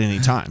change at any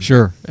time.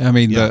 Sure, I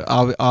mean,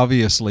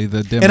 obviously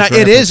the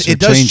demographics and it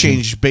does changing.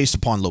 change based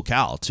upon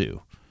locale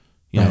too.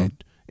 You know,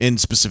 Right. in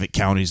specific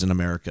counties in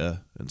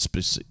America, and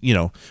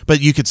but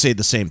you could say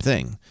the same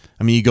thing.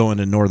 I mean, you go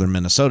into northern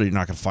Minnesota, you're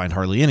not going to find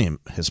hardly any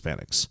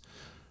Hispanics.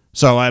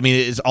 So I mean,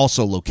 it's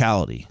also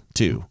locality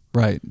too.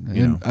 Right.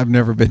 I've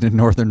never been in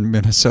northern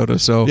Minnesota,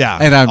 so Yeah,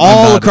 and I'm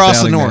all not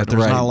across the doubting north, that,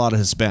 there's right. not a lot of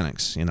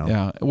Hispanics.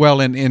 Yeah.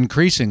 Well, and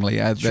increasingly,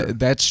 Sure.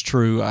 that's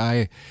true.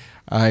 I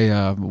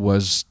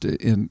was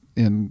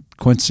in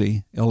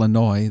Quincy,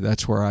 Illinois.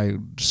 That's where I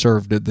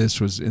served.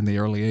 This was in the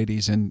early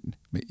 '80s, and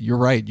you're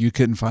right. You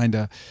couldn't find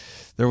they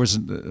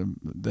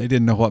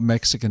didn't know what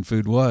Mexican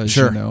food was.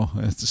 Sure.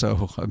 And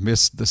so I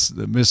missed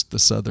the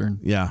southern.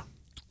 Yeah.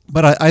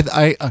 But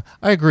I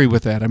agree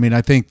with that. I mean,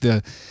 I think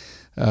the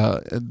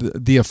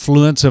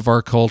affluence of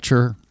our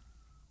culture,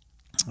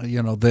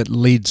 that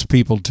leads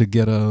people to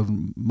get a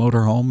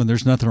motorhome, and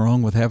there's nothing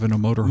wrong with having a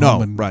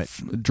motorhome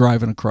and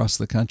driving across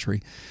the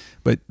country,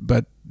 but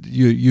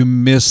you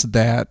miss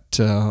that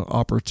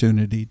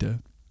opportunity to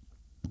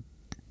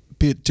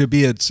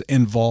be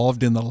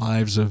involved in the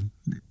lives of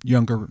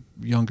younger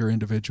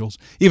individuals.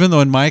 Even though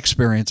in my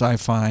experience, I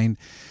find,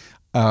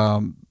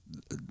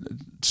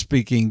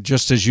 speaking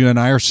just as you and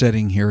I are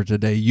sitting here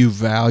today, you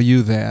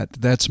value that.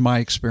 That's my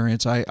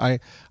experience. I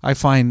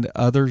find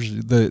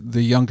others,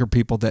 the younger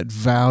people, that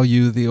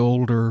value the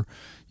older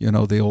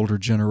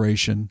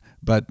generation,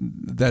 but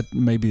that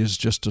maybe is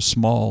just a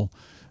small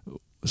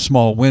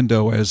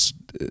window as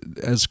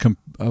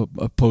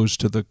opposed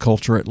to the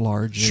culture at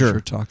large. Sure. As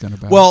you're talking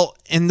about. Well,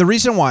 and the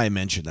reason why I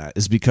mention that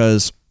is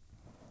because,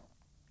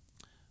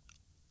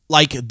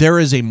 like, there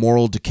is a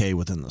moral decay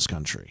within this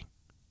country,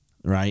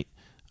 right?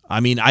 I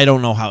mean, I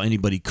don't know how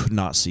anybody could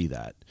not see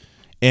that.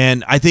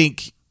 And I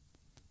think,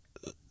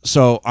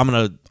 so I'm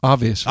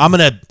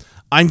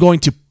going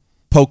to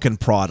poke and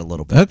prod a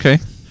little bit. Okay.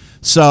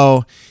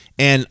 So,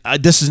 and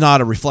this is not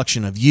a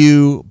reflection of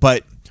you,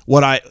 but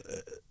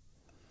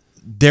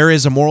there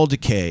is a moral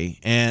decay.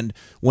 And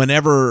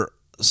whenever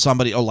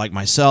somebody, like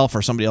myself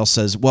or somebody else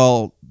says,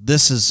 well,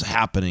 this is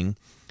happening,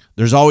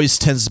 there's always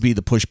tends to be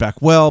the pushback.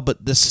 Well,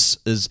 but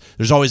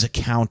there's always a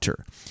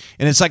counter.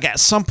 And it's like, at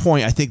some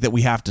point, I think that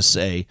we have to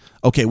say,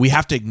 okay, we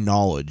have to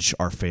acknowledge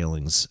our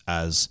failings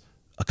as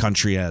a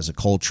country, as a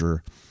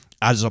culture,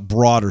 as a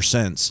broader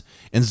sense,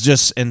 and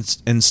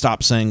and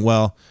stop saying,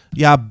 well,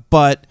 yeah,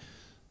 but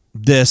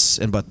this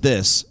and but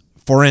this.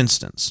 For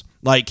instance,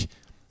 like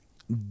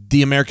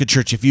the American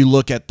church, if you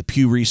look at the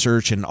Pew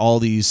Research and all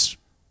these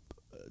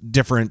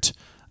different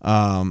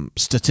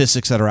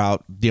statistics that are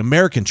out, the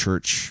American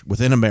church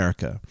within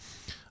America,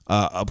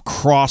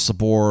 across the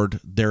board,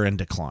 they're in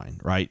decline,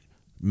 right?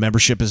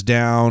 Membership is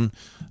down,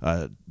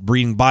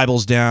 reading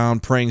Bible's down,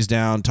 praying's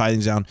down,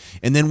 tithing's down.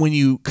 And then when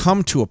you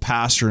come to a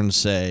pastor and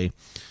say,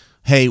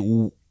 hey,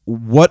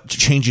 what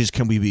changes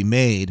can we be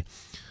made?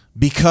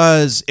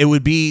 Because it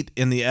would be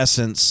in the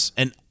essence,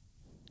 and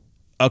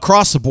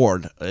across the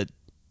board,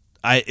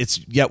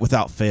 it's yet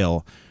without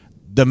fail,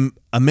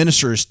 a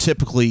minister is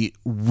typically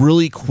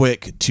really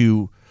quick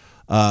to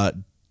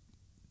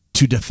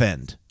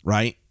defend,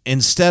 right?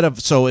 Instead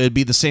of, so it'd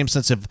be the same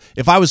sense of,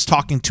 if I was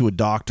talking to a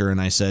doctor and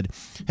I said,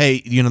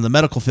 hey, the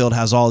medical field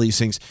has all these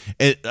things,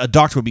 a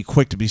doctor would be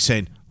quick to be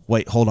saying,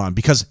 wait, hold on,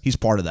 because he's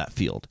part of that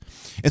field.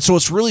 And so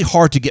it's really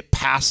hard to get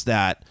past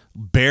that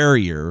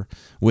barrier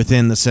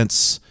within the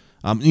sense,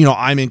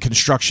 I'm in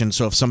construction,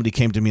 so if somebody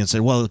came to me and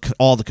said, well,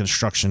 all the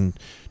construction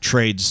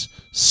trades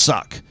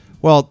suck,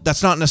 well,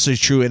 that's not necessarily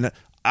true, and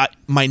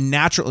my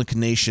natural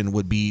inclination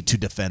would be to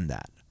defend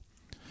that,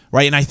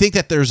 right? And I think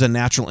that there's a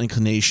natural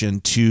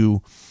inclination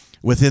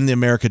within the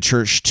American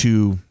church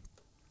to,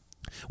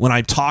 when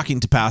I'm talking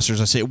to pastors,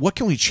 I say, what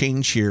can we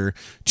change here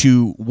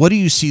to, what do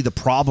you see the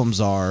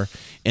problems are,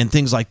 and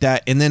things like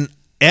that. And then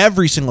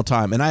every single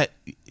time, and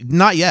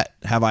not yet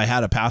have I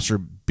had a pastor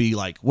be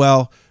like,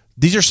 well,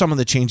 these are some of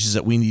the changes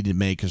that we need to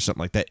make or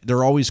something like that.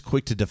 They're always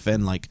quick to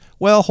defend, like,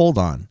 well, hold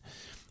on.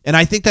 And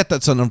I think that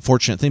that's an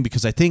unfortunate thing,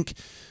 because I think,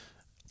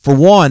 for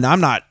one,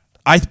 I'm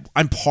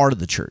part of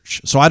the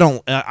church. So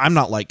I'm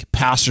not like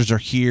pastors are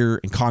here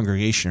and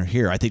congregation are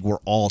here. I think we're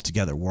all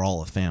together. We're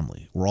all a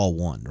family. We're all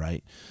one,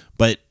 right?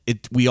 But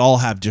we all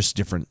have just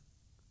different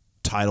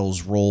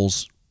titles,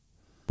 roles,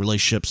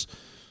 relationships,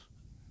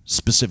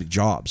 specific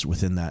jobs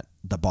within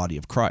the body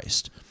of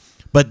Christ.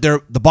 But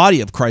the body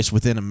of Christ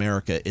within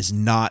America is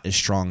not as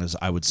strong as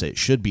I would say it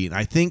should be. And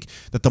I think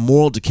that the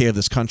moral decay of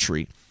this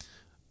country,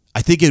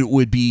 I think it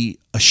would be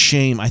a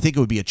shame. I think it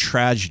would be a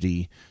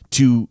tragedy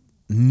to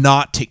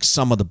not take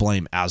some of the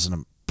blame as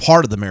a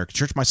part of the American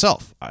church.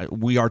 Myself,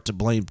 we are to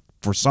blame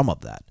for some of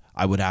that,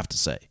 I would have to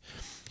say.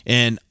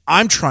 And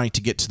I'm trying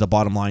to get to the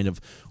bottom line of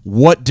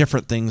what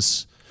different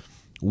things,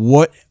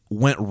 what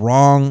went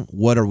wrong,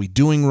 what are we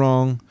doing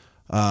wrong,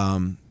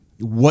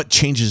 what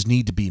changes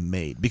need to be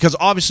made, because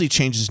obviously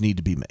changes need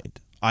to be made.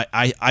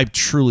 I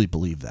truly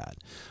believe that.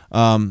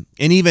 And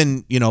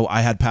even,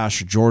 I had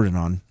Pastor Jordan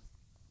on,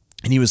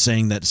 and he was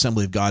saying that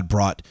Assembly of God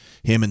brought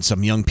him and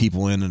some young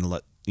people in and to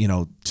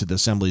the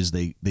assemblies,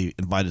 they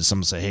invited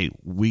someone to say, hey,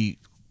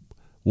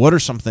 what are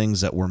some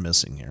things that we're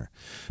missing here?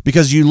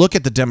 Because you look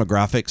at the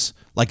demographics,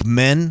 like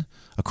men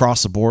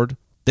across the board,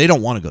 they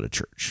don't want to go to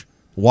church.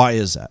 Why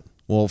is that?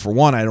 Well, for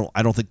one,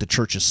 I don't think the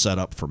church is set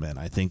up for men.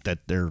 I think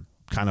that they're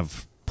kind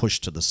of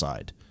pushed to the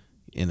side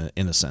in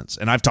a sense.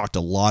 And I've talked to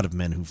a lot of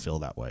men who feel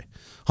that way,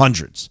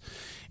 hundreds.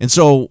 And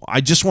so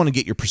I just want to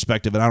get your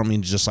perspective, and I don't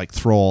mean to just like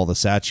throw all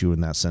this at you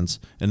in that sense.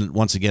 And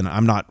once again,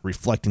 I'm not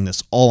reflecting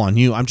this all on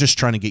you. I'm just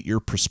trying to get your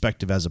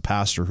perspective as a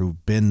pastor who's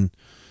been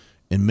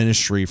in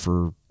ministry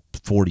for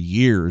 40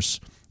 years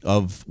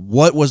of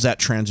what was that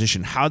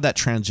transition? How did that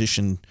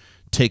transition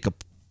take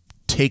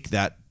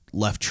that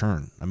left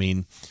turn? I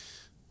mean,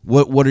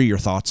 what are your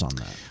thoughts on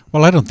that?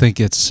 Well, I don't think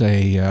it's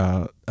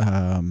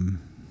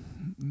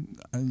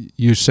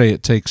you say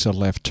it takes a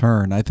left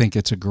turn. I think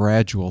it's a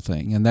gradual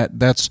thing, and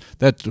that's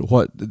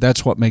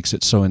what makes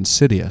it so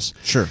insidious.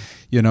 Sure,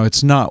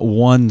 it's not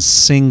one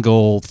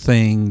single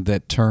thing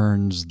that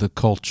turns the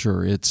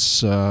culture.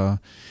 It's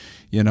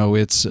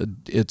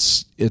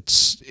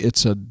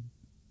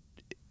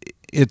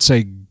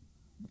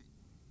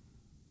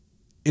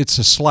it's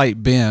a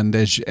slight bend,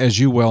 as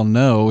you well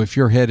know. If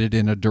you're headed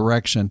in a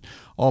direction,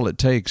 all it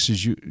takes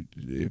is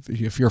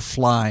if you're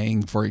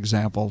flying, for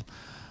example,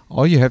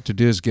 all you have to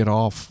do is get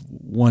off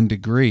 1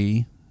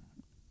 degree.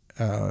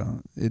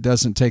 It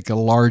doesn't take a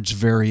large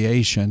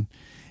variation,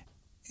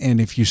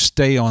 and if you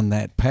stay on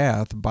that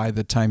path, by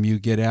the time you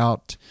get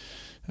out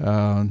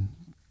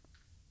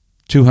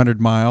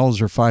 200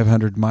 miles or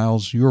 500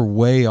 miles, you're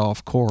way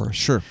off course.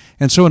 Sure.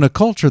 And so in a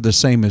culture, the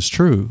same is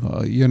true.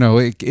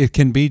 It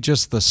can be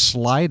just the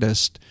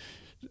slightest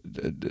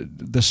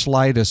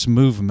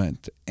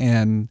movement,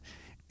 and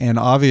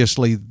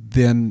obviously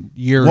then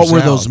years what were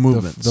out, those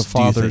movements? The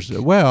fathers.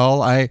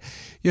 Well, I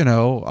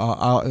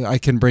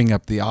can bring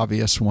up the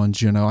obvious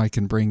ones. I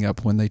can bring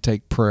up when they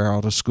take prayer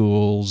out of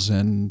schools,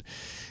 and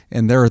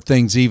there are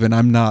things. Even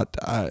I'm not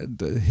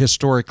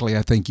historically.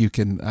 I think you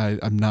can.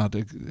 I'm not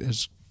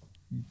as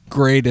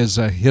great as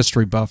a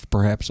history buff,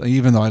 perhaps,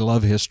 even though I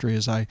love history,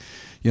 as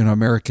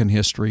American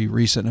history,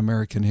 recent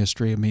American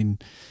history. I mean,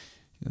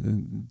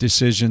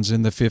 decisions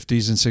in the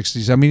 50s and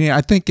 60s. I mean,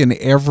 I think in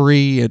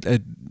every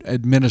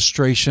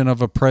administration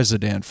of a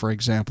president, for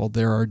example,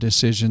 there are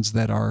decisions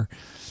that are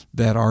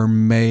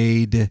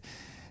made,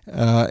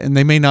 and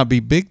they may not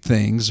be big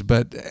things,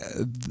 but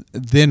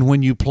then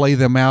when you play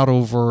them out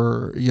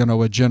over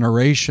a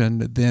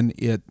generation, then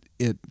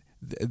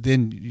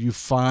then you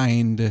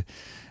find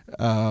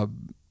a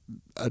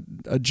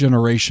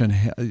generation,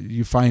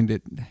 you find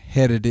it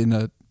headed in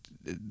a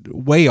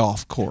way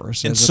off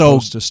course, as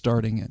opposed to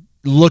starting it.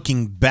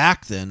 Looking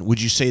back then,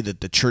 would you say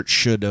that the church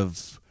should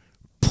have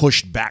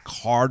pushed back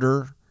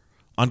harder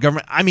on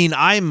government. I mean,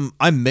 I'm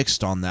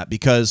mixed on that,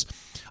 because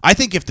I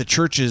think if the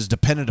church is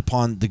dependent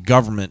upon the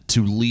government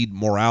to lead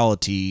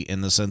morality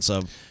in the sense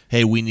of,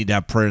 hey, we need to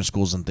have prayer in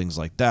schools and things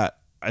like that,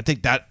 I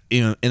think that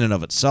in and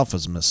of itself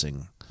is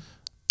missing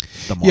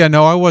the mark. Yeah,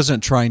 no, I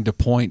wasn't trying to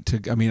point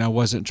to. I mean, I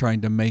wasn't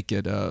trying to make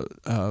it a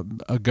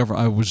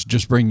government. I was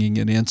just bringing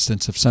an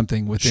instance of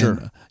something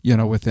within,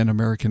 within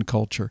American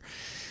culture.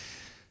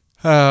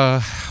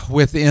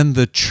 Within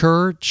the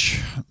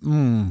church,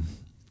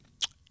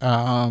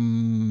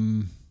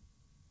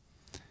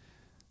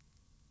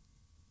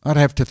 I'd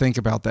have to think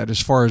about that.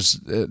 As far as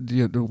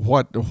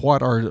what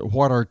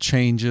are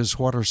changes?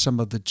 What are some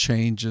of the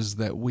changes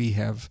that we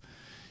have,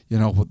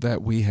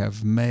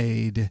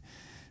 made?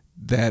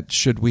 That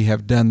should we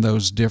have done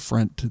those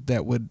different,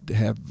 that would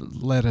have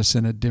led us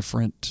in a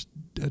different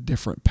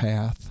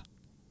path.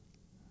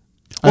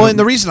 Well, and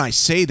the reason I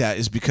say that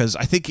is because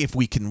I think if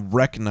we can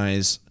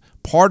recognize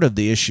part of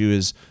the issue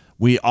is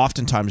we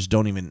oftentimes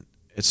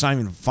it's not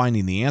even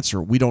finding the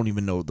answer. We don't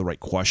even know the right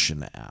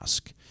question to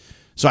ask.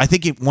 So I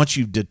think once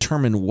you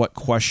determine what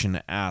question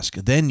to ask,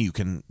 then you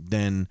can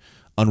then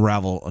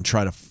unravel and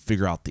try to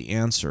figure out the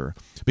answer.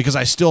 Because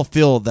I still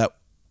feel that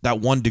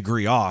 1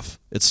 degree off,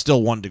 it's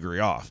still 1 degree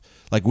off.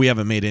 Like, we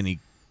haven't made any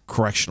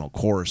correctional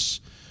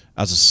course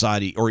as a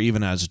society or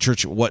even as a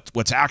church.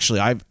 What's actually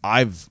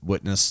I've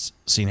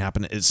seen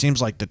happen, it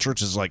seems like the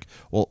church is like,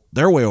 well,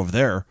 they're way over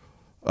there.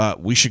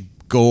 We should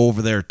go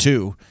over there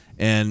too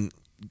and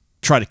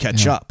try to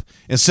catch up.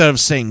 Instead of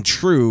staying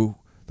true,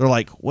 they're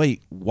like,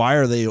 wait, why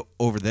are they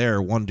over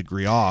there 1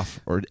 degree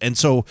off? And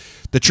so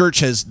the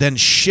church has then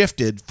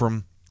shifted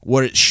from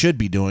what it should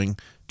be doing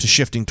to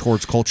shifting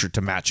towards culture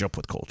to match up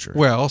with culture.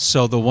 Well,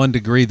 so the 1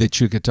 degree that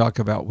you could talk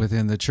about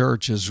within the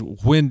church is,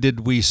 when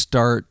did we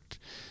start?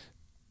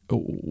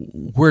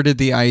 Where did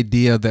the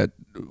idea that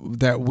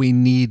we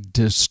need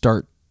to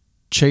start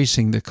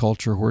chasing the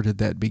culture, where did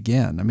that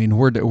begin? I mean,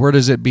 where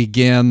does it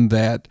begin?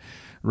 That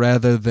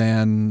rather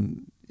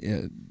than,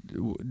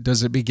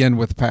 does it begin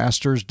with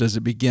pastors? Does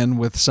it begin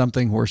with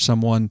something where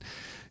someone,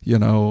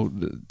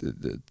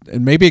 and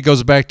maybe it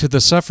goes back to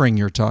the suffering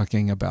you're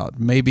talking about.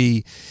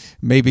 Maybe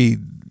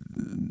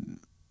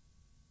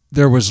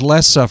there was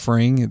less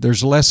suffering.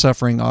 There's less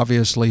suffering,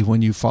 obviously,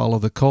 when you follow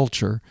the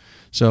culture.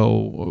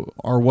 So,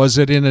 or was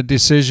it in a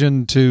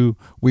decision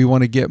we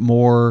want to get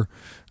more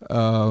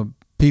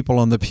people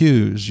on the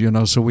pews?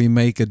 So we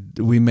make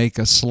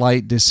a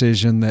slight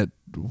decision that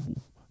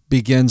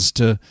begins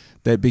to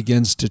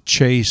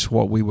chase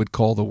what we would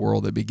call the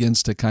world. That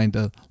begins to kind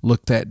of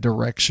look that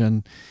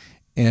direction.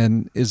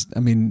 And is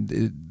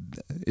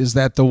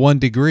that the 1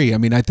 degree? I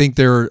mean, I think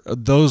there are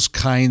those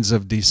kinds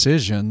of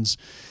decisions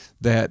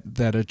that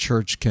a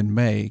church can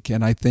make,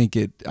 and I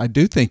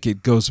do think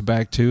it goes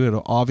back to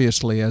it.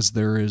 Obviously, as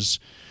there is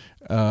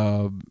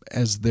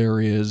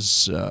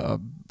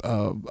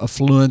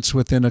affluence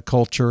within a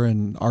culture,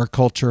 and our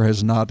culture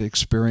has not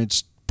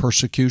experienced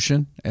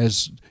persecution,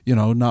 as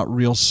not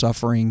real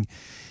suffering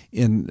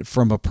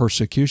from a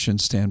persecution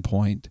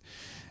standpoint.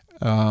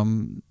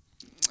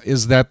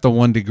 Is that the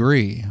 1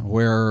 degree?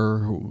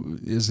 Where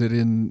is it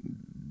in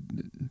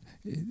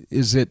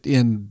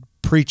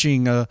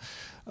preaching a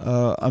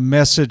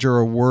message or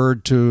a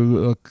word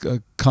to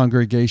a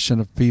congregation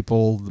of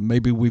people?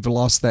 Maybe we've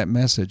lost that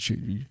message.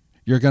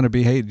 You're going to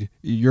be hated.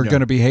 You're going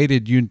to be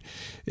hated. You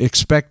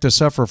expect to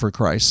suffer for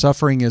Christ.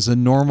 Suffering is a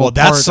normal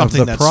part of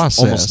the process.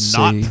 Almost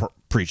not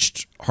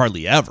preached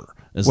hardly ever.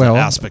 Is the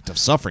aspect of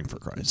suffering for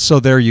Christ.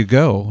 So there you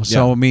go.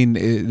 So I mean,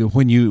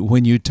 when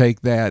you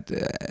take that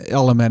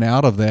element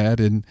out of that,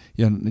 and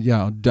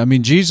I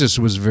mean, Jesus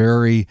was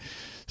very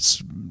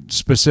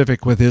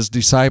specific with his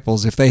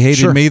disciples. If they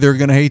hated me, they're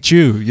going to hate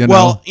you.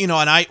 Well,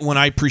 and when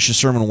I preached a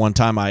sermon one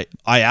time, I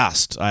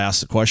asked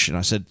the question.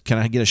 I said, "Can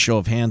I get a show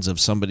of hands of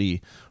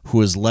somebody who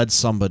has led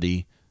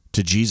somebody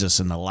to Jesus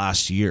in the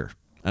last year?"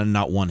 And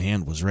not one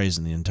hand was raised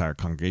in the entire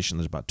congregation.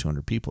 There's about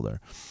 200 people there.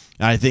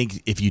 And I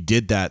think if you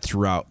did that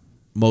throughout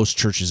most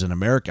churches in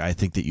America, I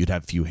think that you'd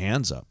have few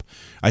hands up.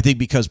 I think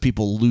because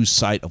people lose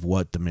sight of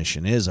what the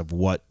mission is, of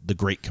what the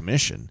Great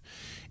Commission.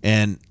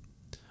 And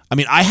I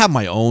mean, I have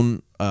my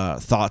own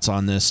thoughts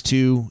on this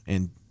too,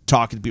 and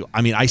talking to people.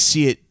 I mean, I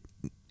see it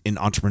in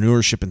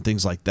entrepreneurship and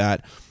things like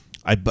that.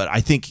 But I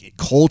think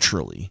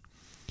culturally,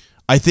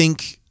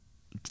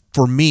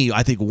 for me,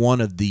 I think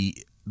one of the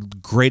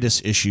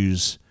greatest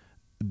issues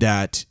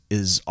that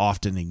is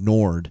often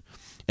ignored,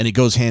 and it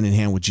goes hand in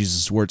hand with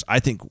Jesus' words, I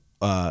think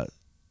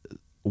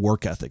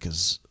work ethic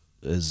is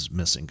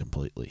missing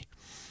completely.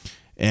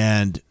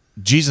 And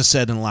Jesus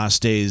said in the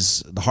last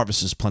days, the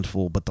harvest is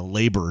plentiful, but the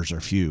laborers are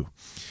few.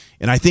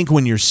 And I think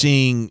when you're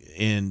seeing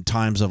in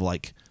times of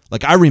like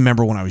I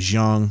remember when I was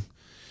young,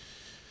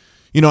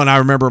 and I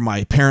remember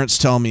my parents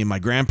telling me and my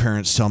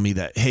grandparents telling me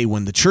that, hey,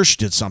 when the church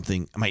did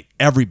something,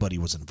 everybody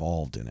was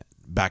involved in it.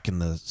 Back in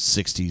the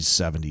 60s,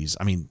 70s,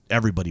 I mean,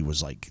 everybody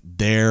was like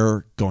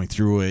there going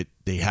through it.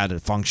 They had a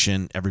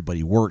function.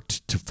 Everybody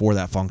worked for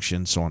that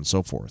function, so on and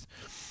so forth.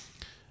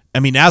 I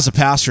mean, as a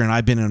pastor, and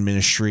I've been in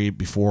ministry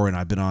before, and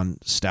I've been on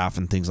staff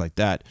and things like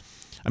that,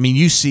 I mean,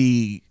 you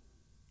see,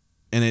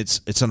 and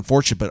it's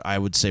unfortunate, but I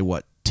would say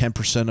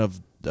 10%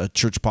 of the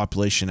church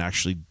population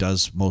actually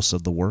does most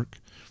of the work.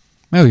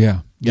 Oh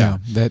yeah.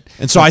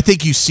 And so I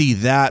think you see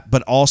that,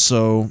 but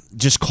also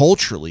just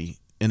culturally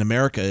in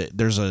America,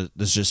 there's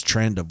this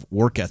trend of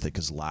work ethic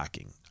is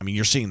lacking. I mean,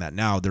 you're seeing that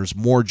now. There's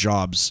more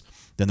jobs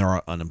than there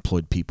are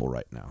unemployed people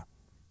right now.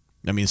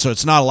 I mean, so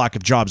it's not a lack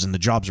of jobs, and the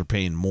jobs are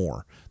paying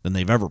more than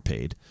they've ever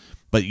paid,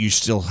 but you're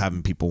still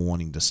having people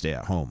wanting to stay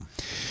at home.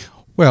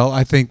 Well,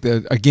 I think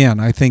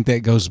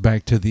that goes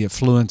back to the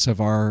affluence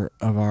of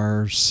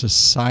our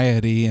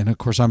society, and of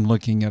course, I'm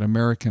looking at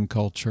American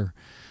culture.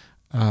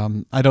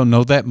 I don't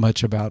know that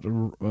much about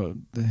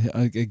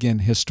again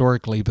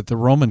historically, but the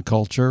Roman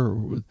culture,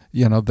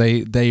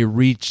 they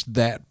reached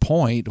that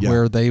point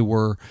where they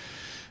were.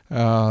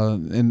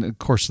 And of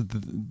course,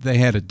 they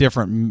had a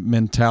different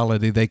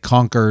mentality. They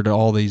conquered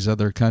all these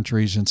other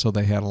countries, and so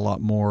they had a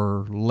lot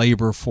more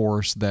labor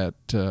force. But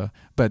the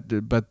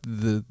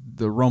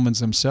Romans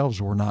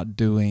themselves were not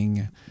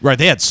doing right.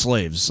 They had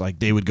slaves. Like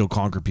they would go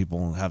conquer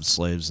people and have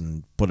slaves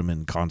and put them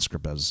in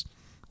conscript as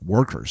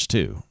workers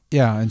too.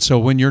 Yeah, and so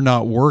when you're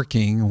not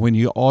working,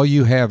 when all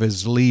you have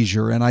is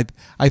leisure, and I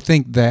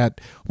think that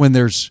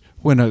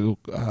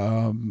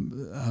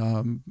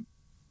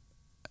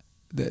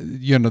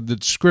the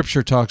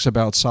Scripture talks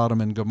about Sodom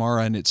and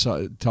Gomorrah, and it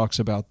talks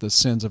about the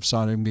sins of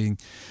Sodom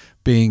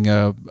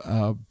being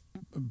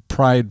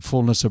pride,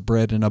 fullness of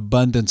bread, and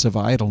abundance of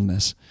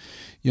idleness.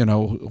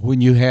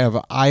 When you have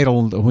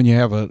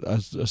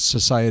a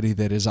society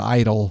that is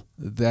idle,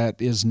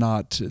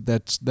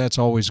 that's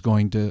always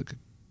going to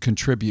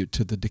contribute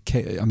to the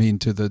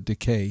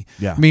decay.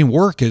 Yeah. I mean,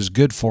 work is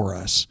good for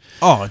us.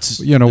 Oh, it's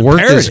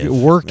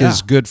work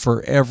is good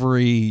for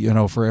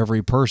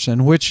every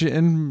person. Which,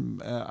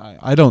 and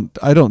I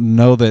don't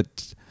know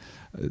that.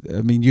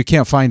 I mean, you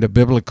can't find a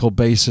biblical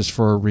basis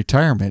for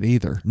retirement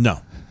either.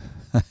 No.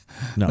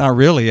 Not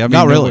really. I mean,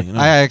 not really. No.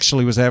 I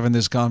actually was having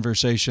this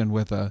conversation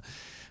with a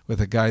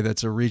guy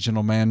that's a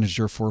regional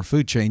manager for a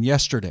food chain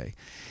yesterday.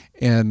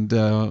 And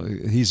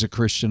he's a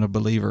Christian, a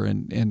believer,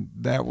 and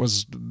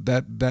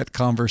that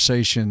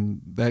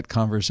conversation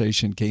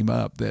came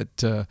up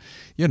that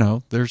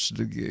there's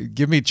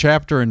give me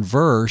chapter and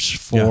verse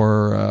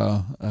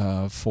for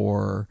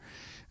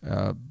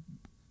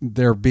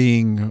there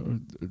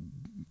being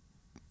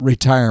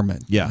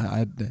retirement.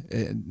 Yeah,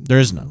 there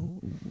is none.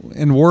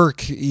 And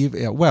work,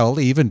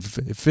 even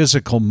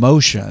physical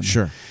motion.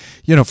 Sure.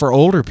 For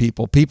older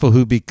people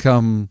who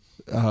become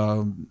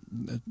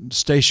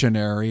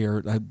stationary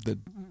or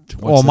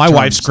my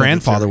wife's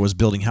grandfather was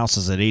building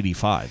houses at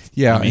 85.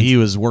 Yeah, I mean, he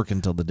was working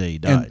until the day he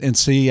died. And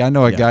see, I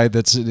know a guy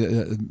that's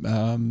a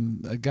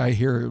guy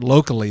here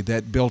locally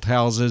that built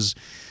houses.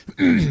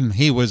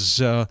 He was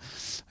a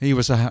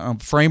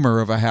framer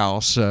of a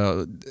house,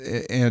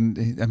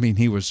 and I mean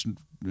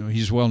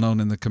he's well known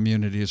in the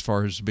community as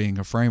far as being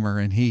a framer.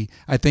 And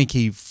I think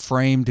he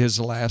framed his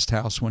last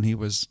house when he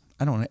was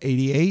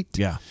 88.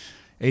 Yeah.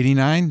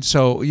 89.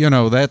 So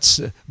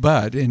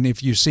and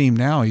if you see him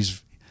now,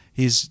 he's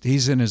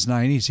in his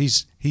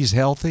 90s. He's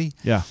healthy.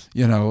 Yeah.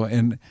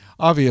 And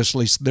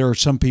obviously there are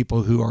some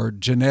people who are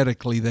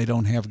genetically they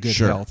don't have good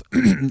health,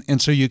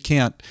 and so you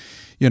can't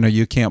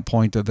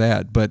point to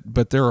that.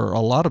 But there are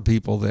a lot of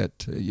people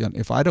that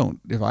if I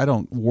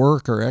don't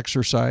work or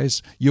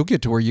exercise, you'll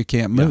get to where you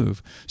can't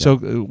move. Yeah.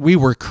 So we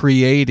were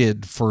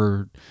created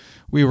for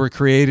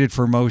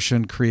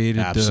motion,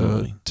 created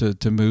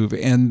to move,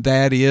 and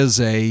that is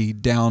a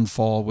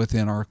downfall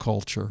within our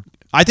culture.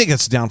 I think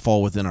it's a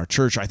downfall within our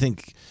church. I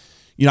think,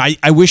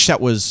 I wish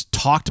that was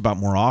talked about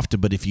more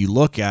often, but if you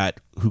look at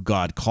who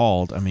God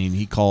called, I mean,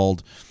 he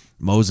called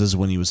Moses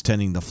when he was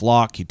tending the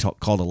flock. He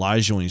called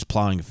Elijah when he was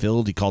plowing a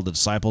field. He called the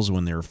disciples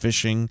when they were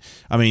fishing.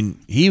 I mean,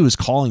 he was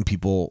calling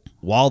people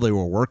while they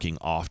were working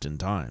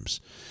oftentimes,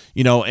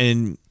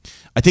 and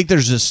I think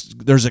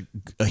there's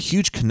a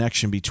huge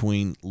connection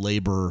between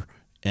labor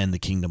and the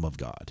kingdom of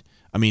God.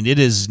 I mean, it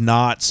is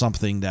not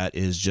something that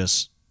is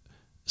just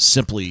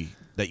simply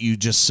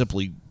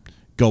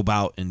go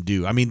about and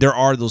do. I mean, there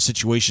are those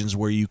situations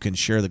where you can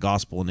share the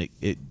gospel and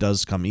it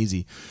does come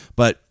easy.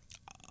 But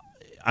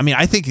I mean,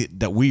 I think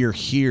that we are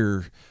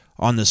here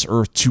on this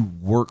earth to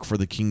work for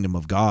the kingdom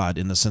of God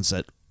in the sense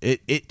that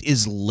it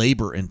is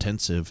labor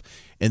intensive.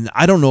 And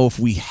I don't know if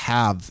we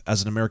have,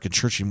 as an American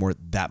church anymore,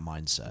 that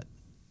mindset.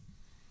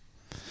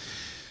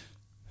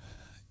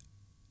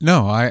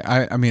 No,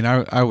 I mean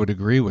I would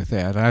agree with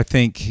that. I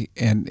think,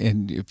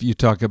 and if you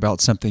talk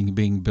about something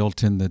being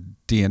built in the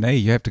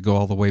DNA, you have to go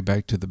all the way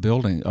back to the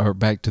building or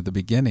back to the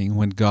beginning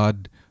when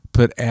God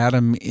put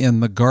Adam in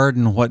the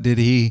garden. What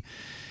did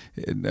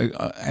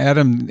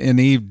Adam and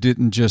Eve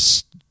didn't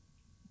just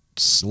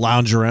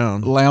lounge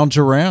around. Yeah.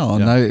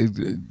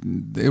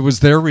 It was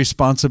their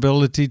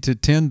responsibility to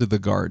tend to the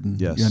garden.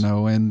 Yes.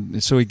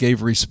 And so he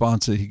gave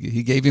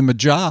he gave him a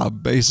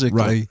job,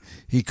 basically. Right.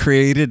 He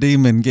created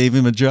him and gave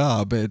him a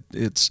job.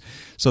 It's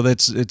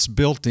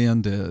built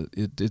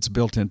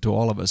into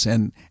all of us.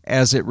 And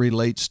as it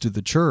relates to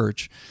the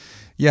church,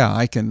 yeah,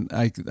 I can,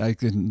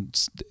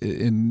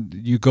 and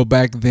you go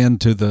back then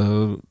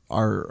to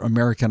our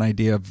American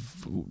idea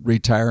of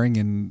retiring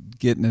and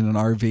getting in an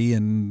RV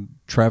and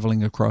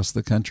traveling across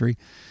the country,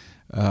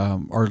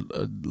 or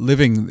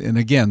living. And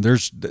again,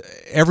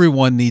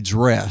 everyone needs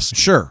rest.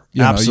 Sure,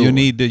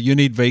 absolutely. You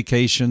need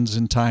vacations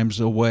and times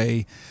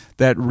away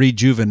that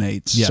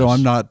rejuvenates. Yes. So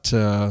I'm not,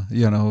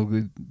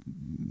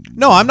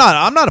 No, I'm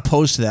not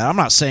opposed to that. I'm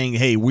not saying,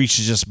 hey, we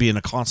should just be in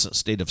a constant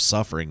state of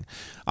suffering.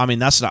 I mean,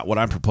 that's not what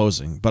I'm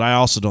proposing. But I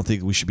also don't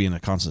think we should be in a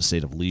constant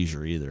state of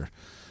leisure either.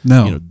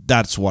 No.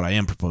 That's what I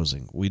am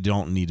proposing. We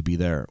don't need to be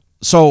there.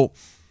 So,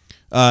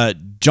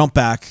 jump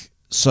back.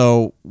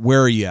 So,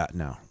 where are you at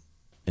now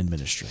in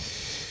ministry?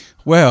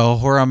 Well,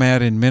 where I'm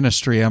at in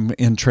ministry, I'm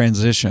in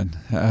transition.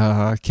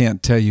 I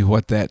can't tell you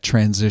what that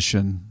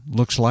transition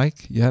looks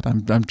like yet.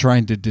 I'm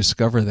trying to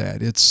discover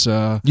that. It's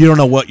you don't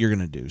know what you're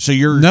going to do. So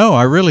no,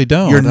 I really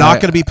don't. You're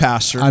not going to be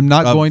pastor. I'm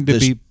not going to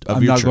be.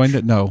 I'm not going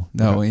to. No.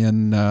 Okay.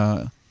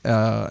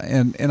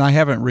 And I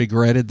haven't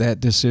regretted that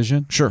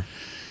decision. Sure.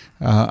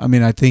 I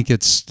mean, I think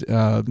it's.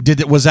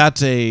 Was that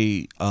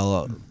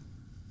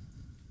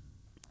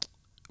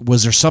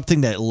was there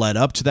something that led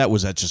up to that?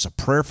 Was that just a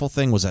prayerful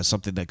thing? Was that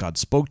something that God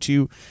spoke to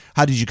you?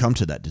 How did you come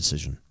to that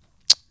decision?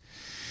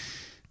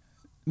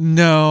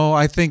 No,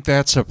 I think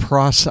that's a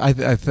process.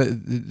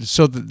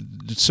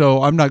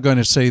 So I'm not going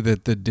to say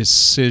that the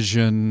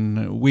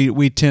decision.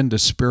 We tend to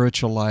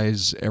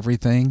spiritualize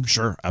everything.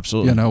 Sure,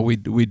 absolutely.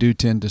 We do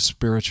tend to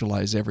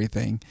spiritualize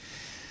everything.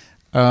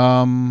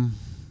 And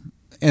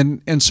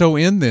so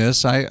in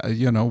this,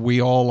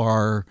 we all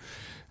are.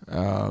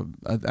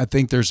 I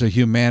think there's a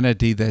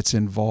humanity that's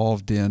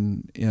involved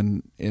in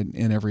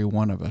every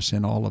one of us,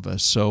 in all of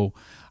us. So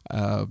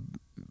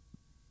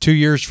 2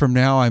 years from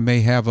now, I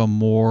may have a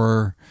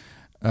more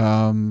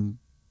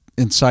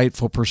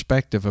insightful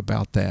perspective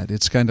about that.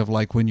 It's kind of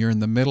like when you're in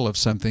the middle of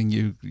something,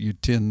 you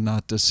tend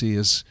not to see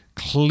as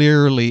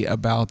clearly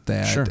about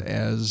that. Sure.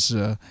 as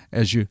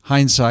you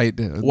hindsight.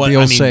 The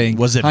old saying,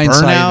 was it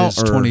hindsight burnout is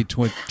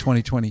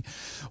 2020.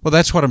 Well,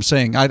 that's what I'm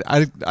saying.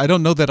 I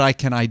don't know that I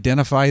can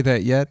identify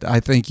that yet. I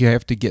think you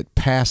have to get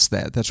past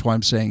that. That's why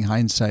I'm saying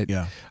hindsight.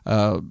 Yeah.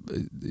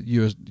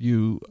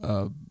 You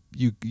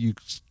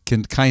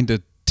can kind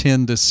of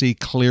tend to see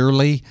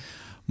clearly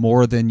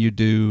more than you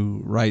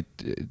do right.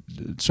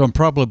 So I'm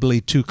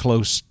probably too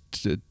close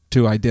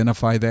to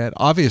identify that.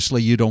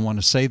 Obviously, you don't want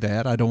to say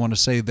that. I don't want to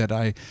say that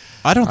I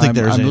don't think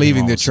I'm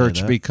leaving the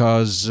church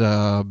because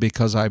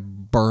I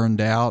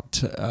burned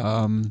out.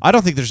 I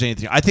don't think there's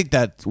anything. I think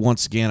that,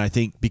 once again,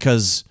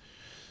 because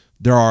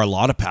there are a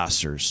lot of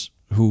pastors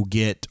who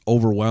get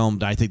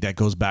overwhelmed. I think that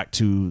goes back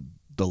to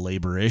the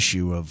labor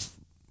issue of,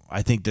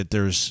 I think that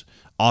there's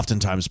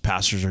oftentimes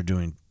pastors are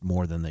doing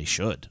more than they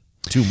should,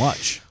 too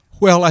much.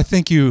 Well, I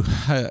think you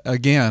have,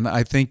 and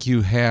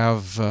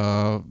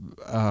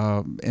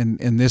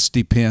this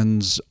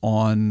depends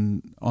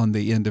on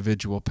the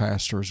individual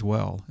pastor as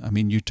well. I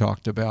mean, you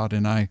talked about,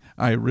 and I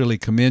really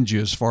commend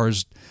you as far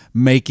as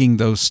making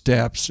those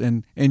steps,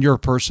 and your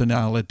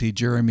personality,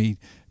 Jeremy,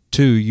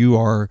 too.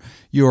 You're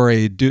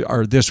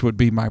this would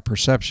be my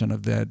perception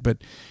of that, but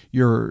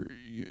you're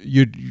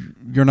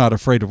not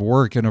afraid of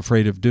work and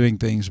afraid of doing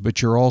things,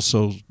 but you're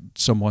also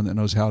someone that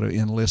knows how to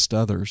enlist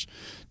others,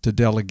 to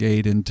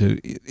delegate, and to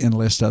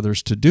enlist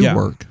others to do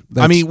work.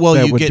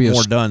 You get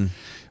more done.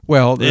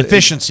 Well,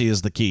 efficiency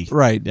is the key,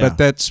 right? Yeah.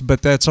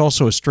 But that's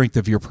also a strength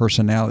of your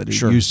personality.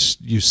 Sure. You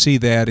see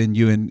that and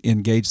you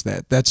engage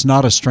that. That's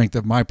not a strength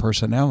of my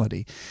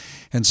personality,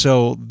 and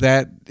so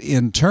that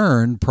in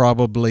turn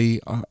probably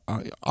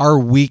our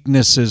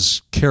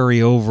weaknesses carry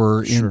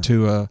over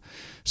into a.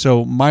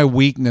 So my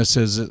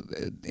weaknesses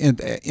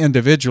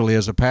individually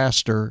as a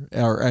pastor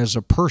or as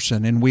a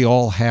person, and we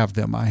all have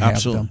them. I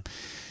have them.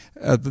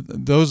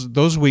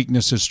 Those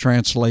weaknesses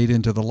translate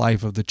into the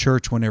life of the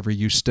church whenever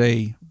you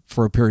stay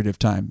for a period of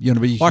time. I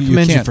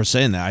commend you for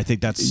saying that. I think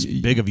that's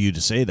big of you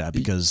to say that,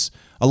 because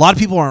a lot of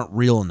people aren't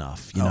real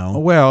enough.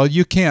 Well,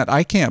 you can't.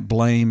 I can't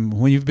blame,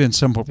 when you've been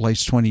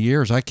someplace 20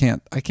 years. I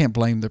can't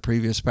blame the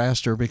previous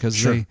pastor, because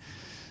sure.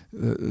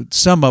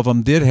 Some of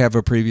them did have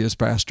a previous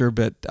pastor,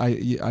 but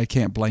I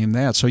can't blame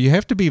that. So you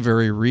have to be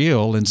very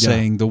real in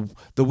saying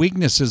the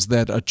weaknesses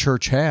that a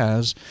church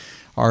has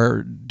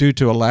are due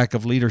to a lack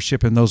of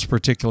leadership in those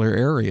particular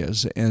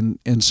areas, and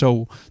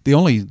so the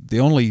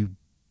only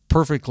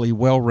perfectly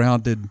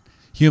well-rounded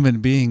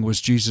human being was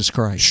Jesus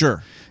Christ.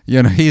 Sure,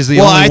 he's the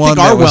only one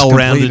that was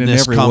complete in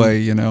every way.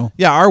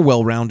 Yeah, our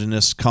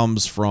well-roundedness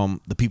comes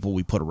from the people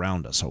we put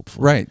around us,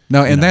 hopefully. Right.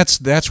 No, and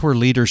that's where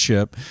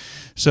leadership.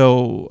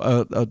 So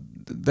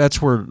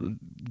that's where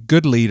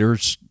good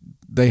leaders,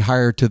 they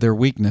hire to their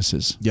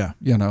weaknesses. Yeah.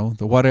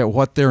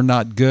 What they're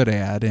not good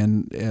at,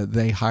 and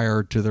they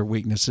hire to their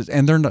weaknesses,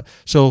 and they're not.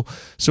 So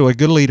a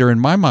good leader, in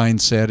my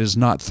mindset, is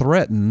not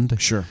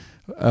threatened. Sure.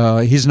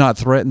 He's not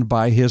threatened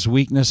by his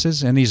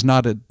weaknesses, and he's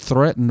not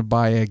threatened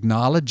by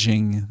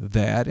acknowledging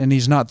that, and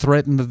he's not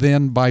threatened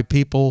then by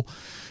people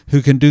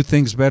who can do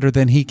things better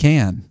than he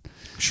can.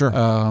 Sure.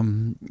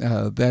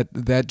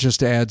 That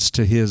just adds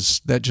to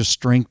that just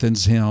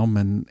strengthens him,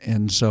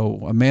 and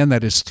so a man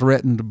that is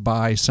threatened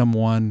by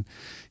someone,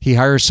 he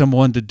hires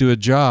someone to do a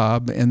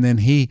job, and then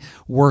he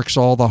works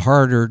all the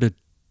harder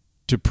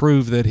to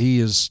prove that he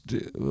is.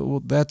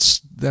 Well,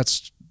 that's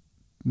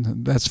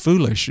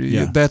foolish.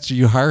 Yeah.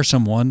 You hire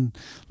someone,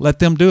 let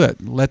them do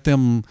it. Let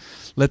them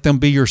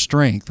be your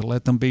strength.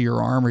 Let them be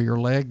your arm or your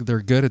leg.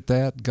 They're good at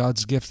that.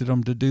 God's gifted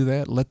them to do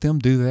that. Let them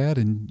do that,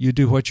 and you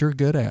do what you're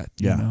good at.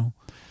 Yeah. You know?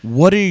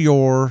 What are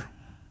your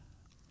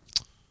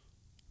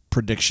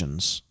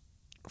predictions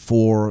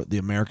for the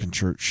American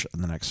church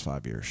in the next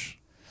 5 years?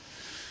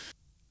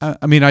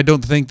 I mean, I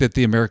don't think that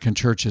the American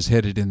church is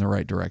headed in the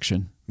right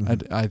direction.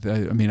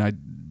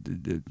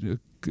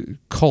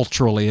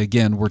 Culturally,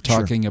 again, we're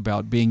talking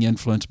about being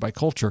influenced by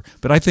culture,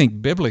 but I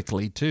think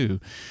biblically too.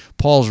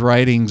 Paul's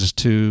writings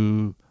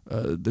to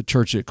the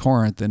church at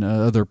Corinth and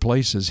other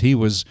places, he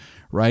was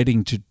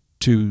writing to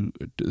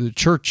the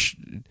church.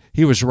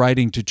 He was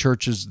writing to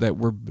churches that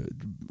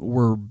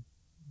were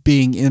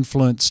being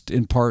influenced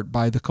in part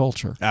by the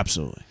culture.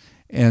 Absolutely.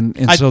 And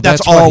so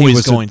that's what always he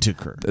was going to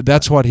occur.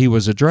 That's what he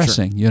was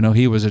addressing. Sure. You know,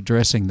 he was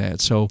addressing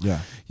that. So,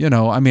 you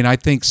know, I mean, I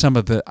think some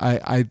of the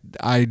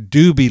I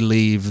do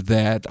believe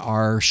that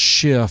our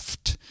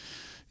shift.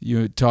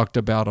 You talked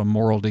about a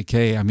moral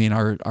decay. I mean,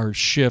 our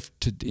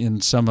shift in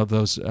some of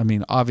those. I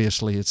mean,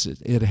 obviously,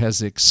 it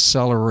has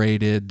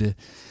accelerated.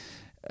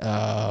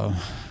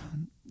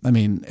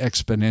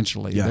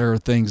 Exponentially. Yeah. There are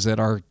things that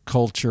our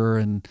culture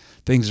and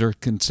things are,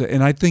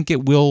 and I think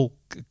it will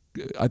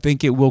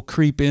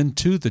creep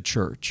into the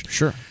church.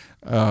 Sure.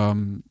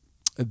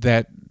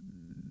 That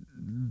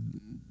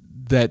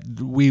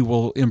we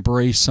will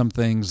embrace some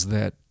things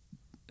that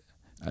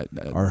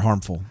are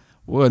harmful.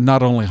 Well,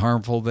 not only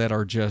harmful, that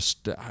are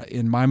just,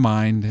 in my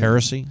mind,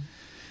 heresy.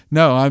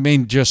 No, I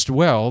mean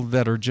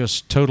that are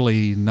just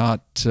totally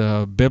not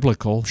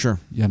biblical.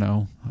 Sure. You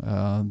know,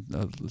 a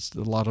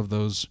lot of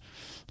those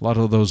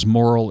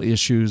moral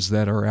issues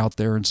that are out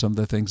there, and some of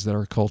the things that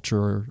our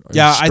culture are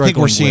I think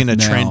we're seeing a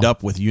now. trend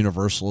up with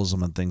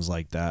universalism and things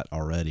like that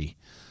already,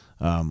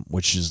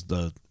 which is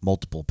the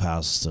multiple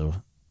paths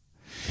to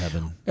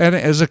heaven. And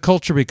as a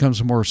culture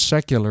becomes more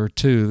secular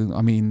too,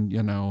 I mean,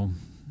 you know,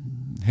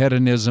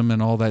 hedonism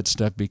and all that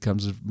stuff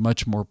becomes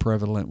much more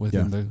prevalent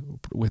within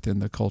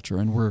the culture,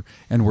 and we're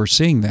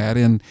seeing that,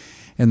 and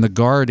the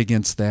guard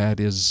against that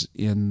is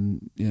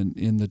in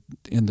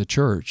the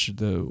church,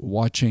 the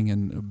watching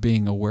and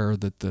being aware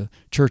that the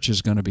church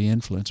is going to be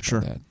influenced by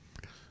that.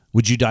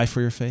 Would you die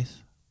for your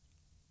faith?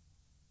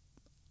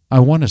 I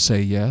want to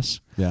say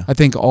yes. Yeah. I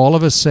think all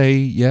of us say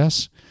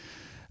yes.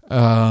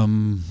 I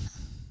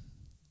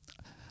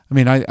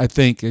mean, I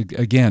think,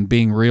 again,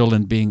 being real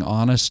and being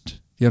honest.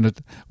 You know,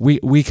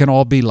 we can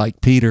all be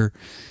like Peter.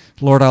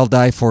 Lord, I'll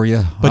die for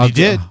you. But he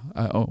did.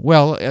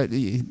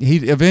 He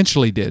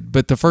eventually did.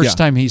 But the first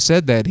time he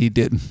said that, he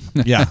didn't.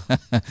 Yeah.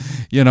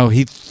 You know,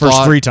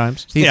 first 3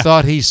 times. He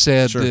thought he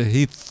said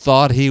he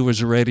thought he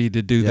was ready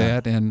to do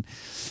that, and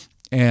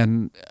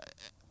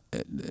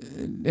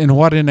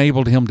what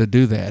enabled him to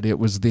do that? It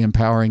was the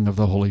empowering of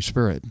the Holy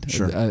Spirit.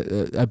 Sure.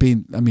 I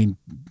mean,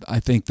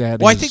 I think that.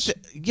 Well, I think that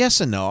yes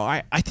and no.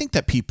 I think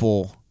that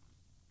people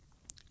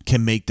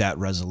can make that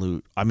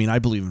resolute. I mean, I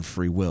believe in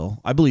free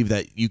will. I believe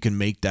that you can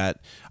make that.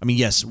 I mean,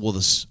 yes, will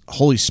the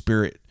Holy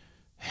Spirit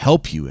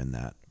help you in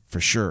that for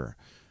sure?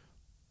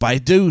 But I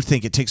do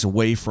think it takes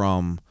away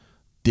from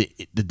the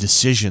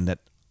decision that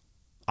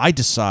I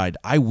decide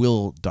I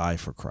will die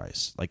for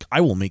Christ. Like,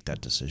 I will make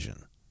that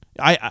decision.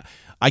 I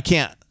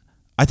can't.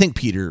 I think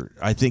Peter.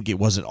 I think it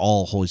wasn't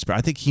all Holy Spirit.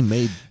 I think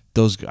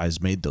those guys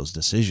made those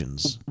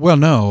decisions. Well,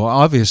 no,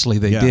 obviously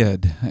they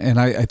did, and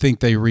I think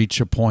they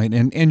reach a point.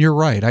 And you're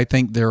right. I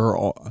think we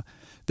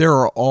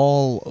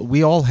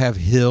all have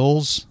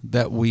hills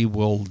that we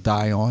will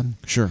die on.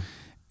 Sure.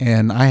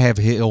 And I have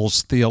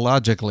hills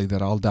theologically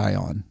that I'll die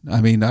on. I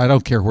mean, I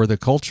don't care where the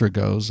culture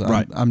goes.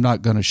 Right. I'm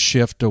not going to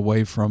shift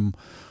away from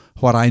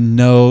what I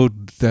know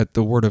that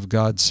the Word of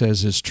God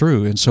says is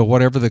true. And so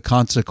whatever the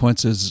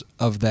consequences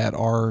of that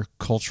are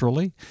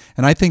culturally,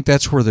 and I think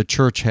that's where the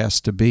church has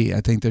to be.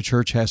 I think the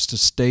church has to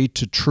stay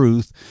to the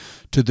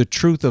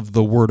truth of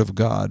the Word of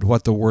God,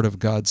 what the Word of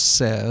God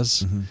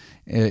says. Mm-hmm.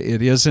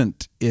 It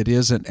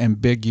isn't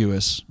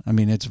ambiguous. I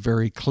mean, it's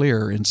very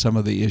clear in some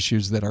of the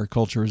issues that our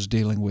culture is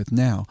dealing with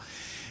now.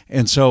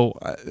 And so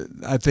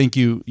I think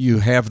you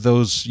have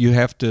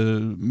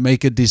to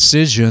make a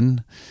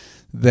decision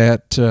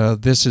that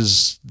this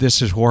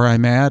is where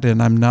I'm at,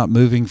 and I'm not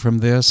moving from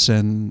this,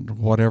 and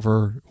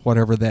whatever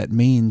that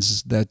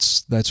means,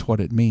 that's what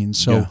it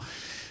means.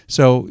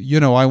 So you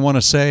know, I want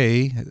to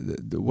say,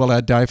 will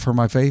I die for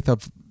my faith?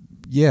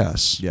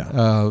 Yes.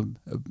 Yeah.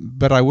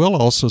 But I will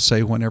also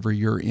say, whenever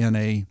you're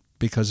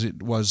because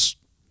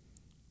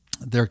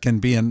there can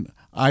be an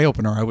eye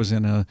opener. I was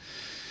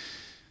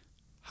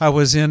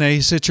in a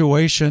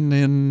situation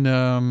in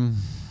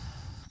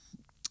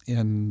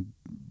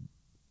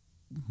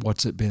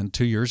what's it been,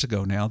 2 years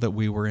ago now, that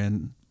we were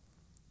in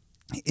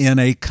in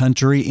a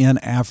country in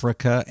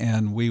Africa,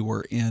 and we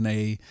were in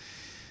a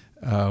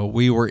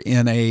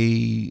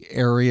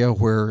area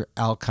where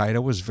Al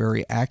Qaeda was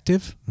very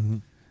active,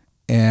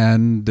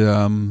 and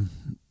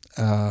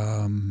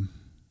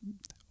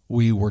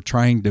we were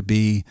trying to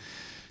be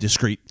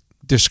discreet,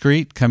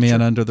 come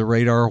in under the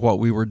radar. What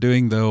we were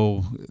doing,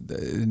 though,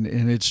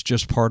 and it's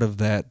just part of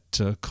that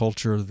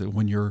culture that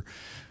when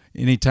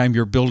anytime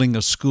you're building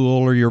a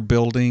school or you're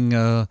building,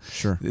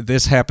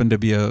 this happened to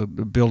be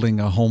building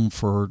a home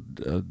for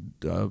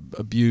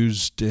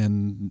abused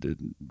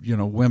and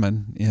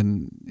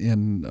women.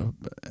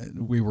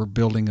 We were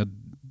building a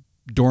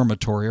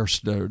dormitory or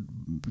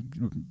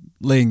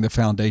laying the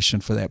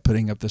foundation for that,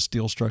 putting up the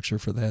steel structure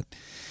for that.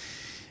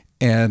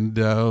 And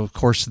of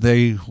course,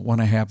 they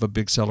want to have a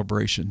big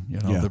celebration.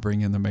 They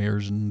bring in the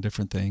mayors and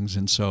different things,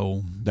 and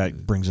so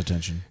that brings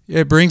attention.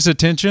 It brings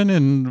attention,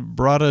 and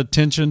brought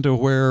attention to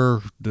where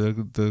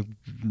the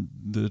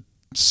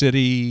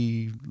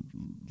city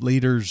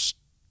leaders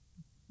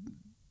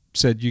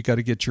said, "You got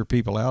to get your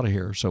people out of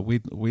here." So we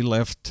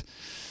left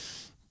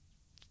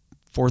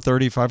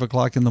 4:30, 5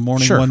 o'clock in the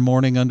morning one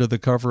morning under the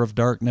cover of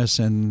darkness,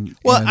 I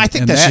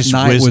think that's just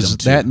wisdom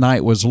too. That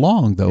night was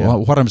long, though. Yeah.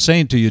 What I'm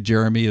saying to you,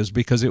 Jeremy, is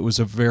because it was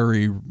a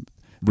very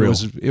real.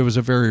 It was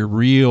a very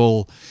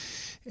real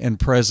and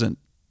present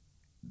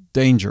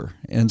danger,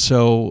 and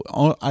so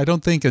I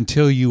don't think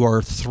until you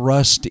are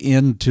thrust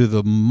into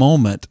the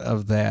moment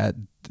of that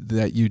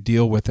you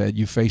deal with that,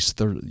 you face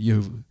that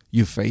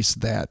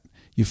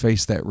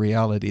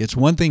reality. It's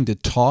one thing to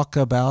talk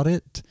about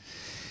it.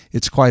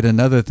 It's quite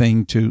another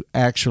thing to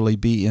actually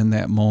be in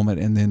that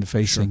moment and then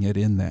facing it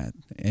in that.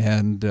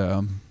 And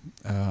do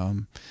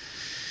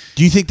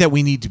you think that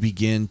we need to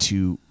begin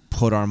to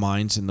put our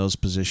minds in those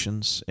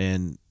positions?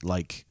 And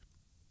I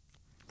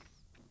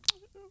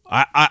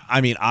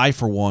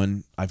for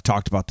one, I've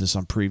talked about this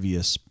on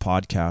previous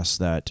podcasts,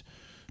 that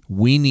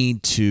we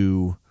need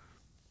to.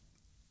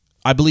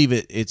 I believe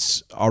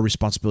it's our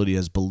responsibility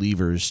as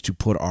believers to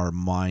put our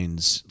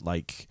minds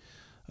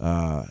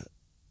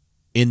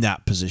in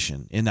that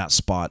position, in that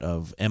spot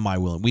of, am I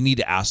willing? We need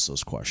to ask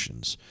those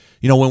questions.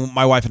 When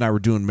my wife and I were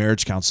doing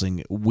marriage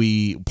counseling,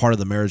 part of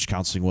the marriage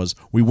counseling was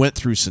we went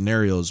through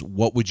scenarios.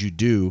 What would you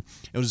do?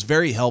 It was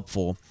very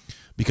helpful,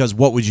 because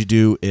what would you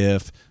do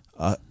if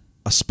a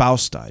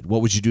spouse died?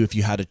 What would you do if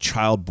you had a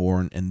child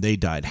born and they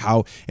died?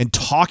 And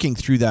talking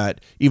through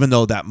that, even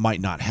though that might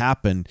not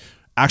happen,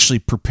 actually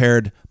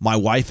prepared my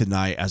wife and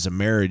I as a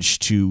marriage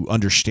to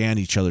understand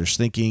each other's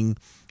thinking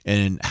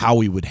and how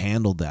we would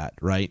handle that,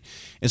 right?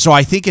 And so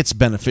I think it's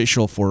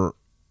beneficial for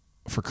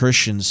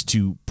Christians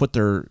to put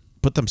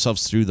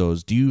themselves through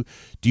those. Do you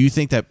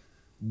think that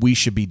we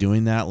should be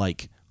doing that,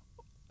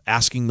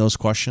 asking those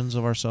questions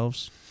of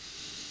ourselves?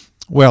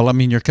 Well, I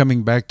mean, you're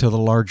coming back to the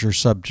larger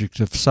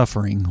subject of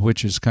suffering,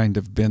 which has kind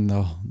of been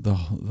the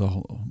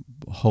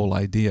whole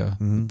idea,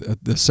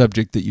 the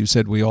subject that you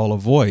said we all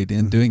avoid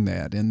in doing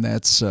that, and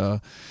that's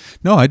no.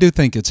 I do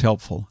think it's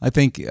helpful. I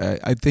think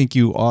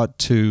you ought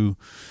to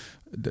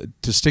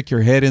stick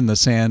your head in the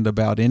sand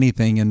about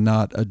anything and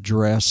not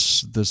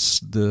address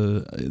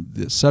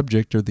the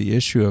subject or the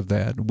issue of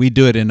that. We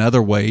do it in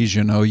other ways,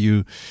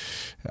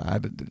 I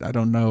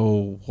don't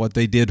know what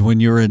they did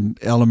when you were in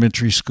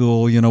elementary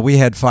school. We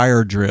had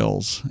fire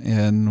drills,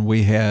 and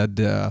we had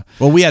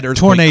we had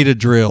tornado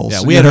drills.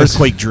 Yeah, we had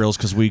earthquake drills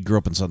because we grew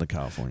up in Southern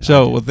California.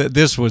 So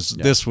this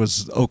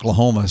was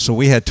Oklahoma. So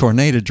we had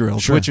tornado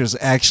drills, which was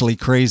actually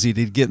crazy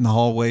to get in the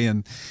hallway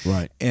and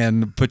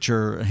put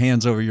your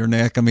hands over your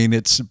neck. I mean,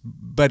 it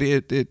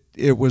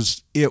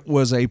was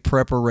a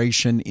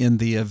preparation in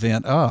the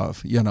event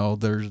of,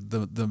 there's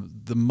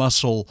the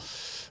muscle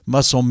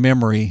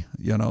memory.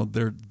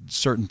 There are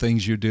certain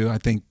things you do. I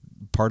think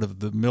part of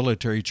the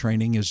military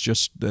training is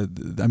just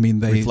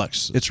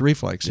reflex. It's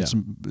reflex. Yeah.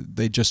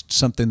 It's just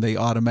something they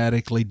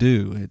automatically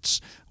do. It's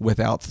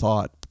without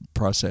thought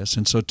process.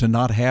 And so to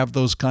not have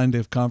those kind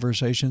of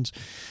conversations,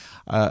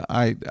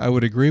 I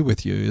would agree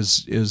with you,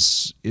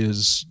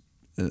 is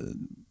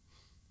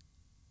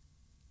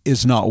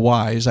not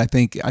wise. I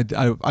think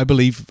I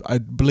believe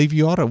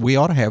we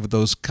ought to have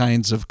those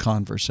kinds of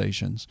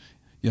conversations.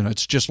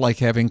 It's just like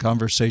having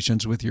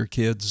conversations with your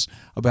kids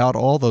about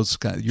all those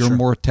your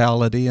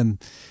mortality and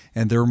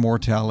their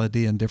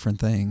mortality and different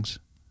things.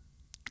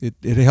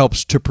 It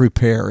helps to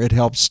prepare. It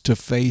helps to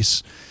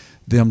face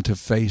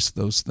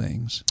those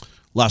things.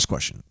 Last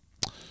question.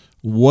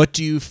 What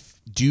do you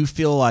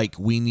feel like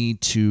we need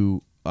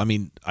to? I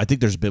mean, I think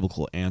there's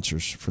biblical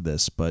answers for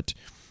this, but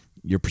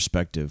your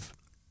perspective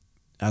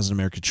as an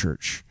American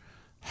church,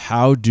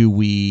 how do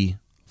we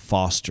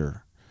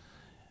foster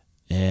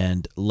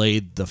and lay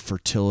the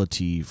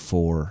fertility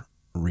for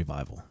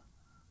revival?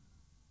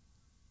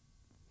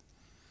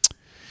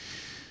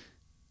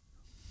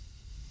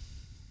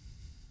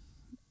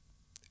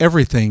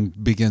 Everything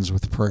begins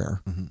with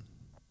prayer. Mm-hmm.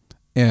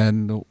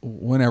 And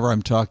whenever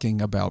I'm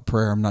talking about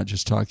prayer, I'm not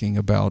just talking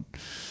about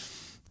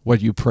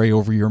what you pray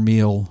over your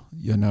meal,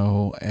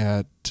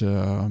 at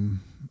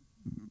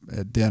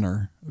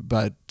dinner,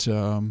 but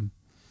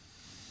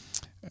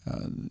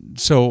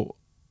So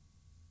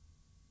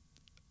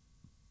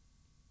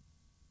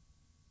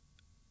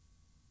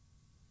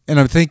and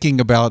I'm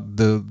thinking about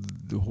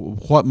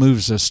what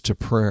moves us to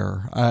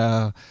prayer.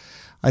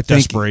 I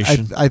think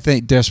Desperation. I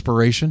think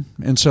desperation,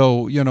 and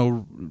so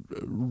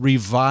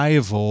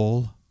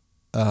revival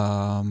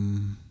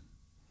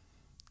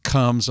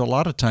comes a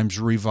lot of times.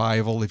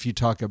 Revival, if you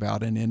talk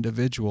about an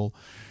individual,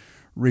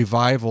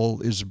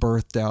 revival is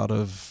birthed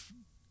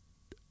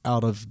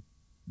out of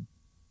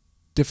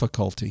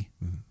difficulty.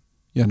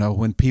 Mm-hmm.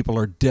 When people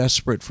are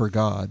desperate for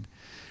God.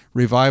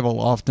 Revival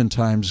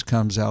oftentimes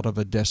comes out of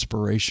a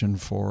desperation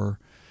for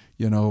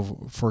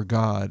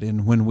God.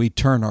 And when we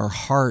turn our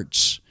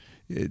hearts,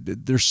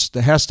 there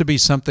has to be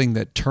something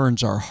that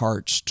turns our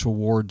hearts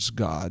towards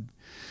God.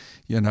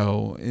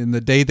 In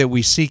the day that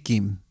we seek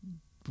Him,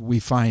 we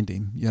find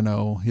Him.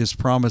 His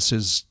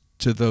promises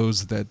to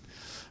those to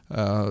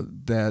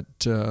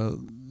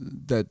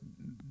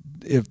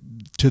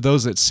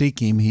those that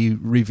seek Him, He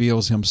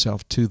reveals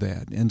Himself to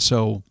that. And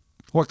so,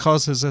 what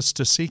causes us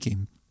to seek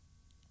Him?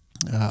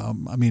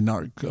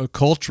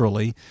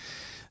 Culturally,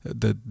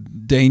 the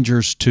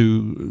dangers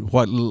to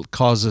what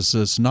causes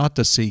us not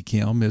to seek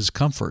Him is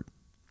comfort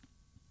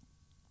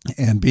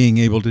and being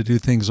able to do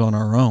things on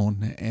our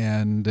own,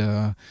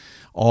 and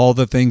all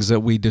the things that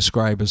we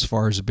describe as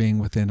far as being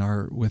within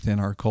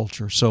our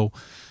culture. So,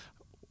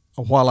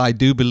 while I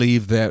do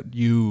believe that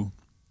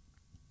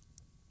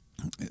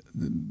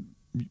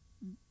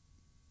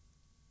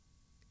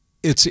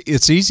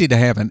it's easy to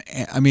have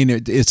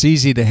it's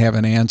easy to have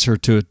an answer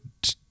to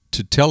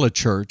tell a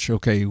church,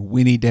 okay,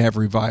 we need to have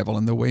revival,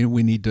 and the way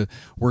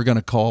we're going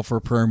to call for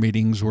prayer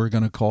meetings, we're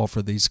going to call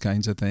for these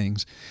kinds of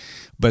things,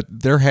 but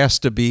there has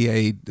to be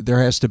a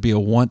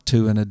want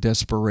to and a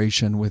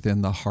desperation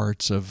within the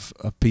hearts of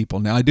people.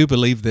 Now, I do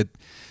believe that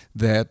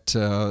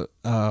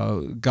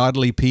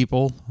godly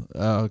people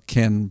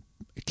can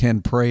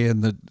pray,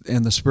 and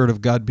the Spirit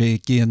of God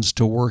begins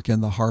to work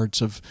in the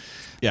hearts of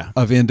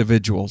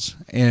individuals.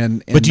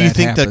 But do you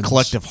think the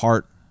collective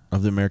heart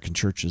of the American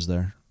church is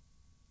there?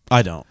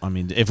 I don't.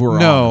 If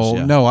we're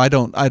honest, no, I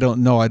don't. I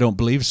don't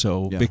believe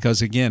so,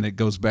 because again, it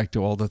goes back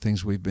to all the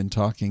things we've been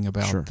talking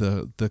about: sure.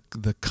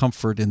 the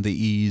comfort and the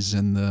ease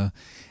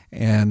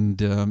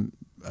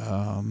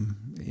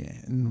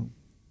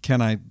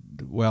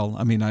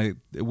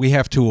we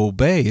have to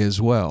obey as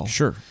well.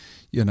 Sure.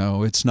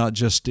 It's not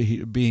just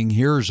being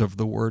hearers of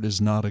the word is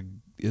not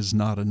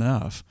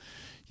enough.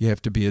 You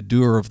have to be a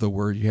doer of the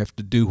word. You have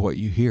to do what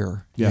you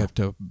hear. You have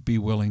to be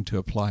willing to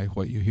apply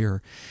what you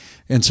hear.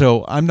 And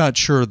so I'm not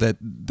sure that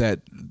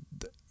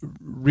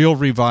real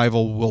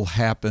revival will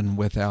happen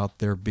without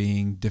there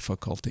being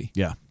difficulty.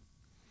 Yeah.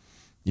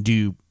 Do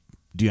you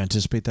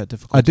anticipate that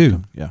difficulty? I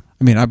do. Yeah.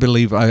 I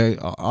believe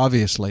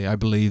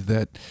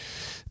that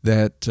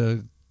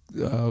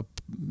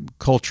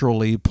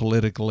culturally,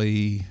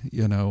 politically,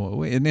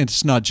 and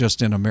it's not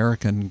just in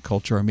American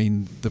culture.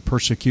 The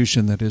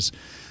persecution that is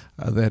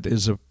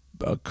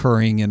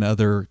occurring in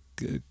other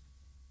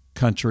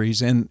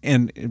countries, and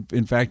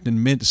in fact,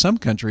 in some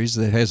countries,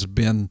 that has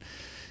been,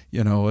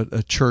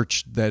 a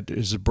church that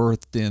is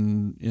birthed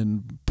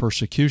in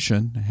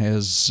persecution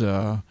has,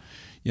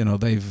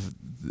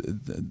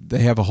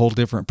 they have a whole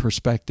different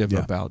perspective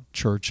about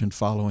church and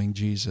following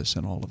Jesus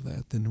and all of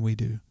that than we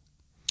do.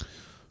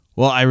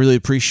 Well, I really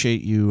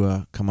appreciate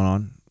you coming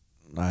on.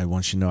 I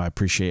want you to know I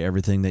appreciate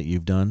everything that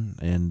you've done,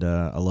 and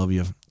I love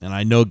you. And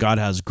I know God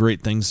has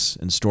great things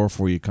in store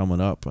for you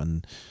coming up,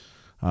 and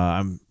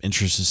I'm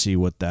interested to see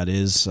what that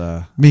is.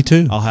 Me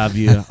too. I'll have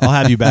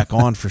you back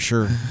on for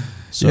sure.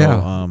 So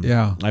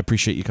I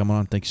appreciate you coming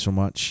on. Thank you so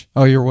much.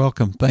 Oh, you're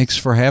welcome. Thanks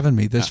for having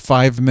me. This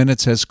 5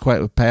 minutes has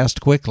passed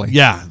quickly.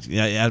 Yeah,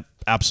 it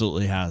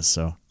absolutely has.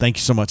 So thank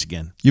you so much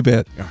again. You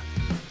bet. Yeah.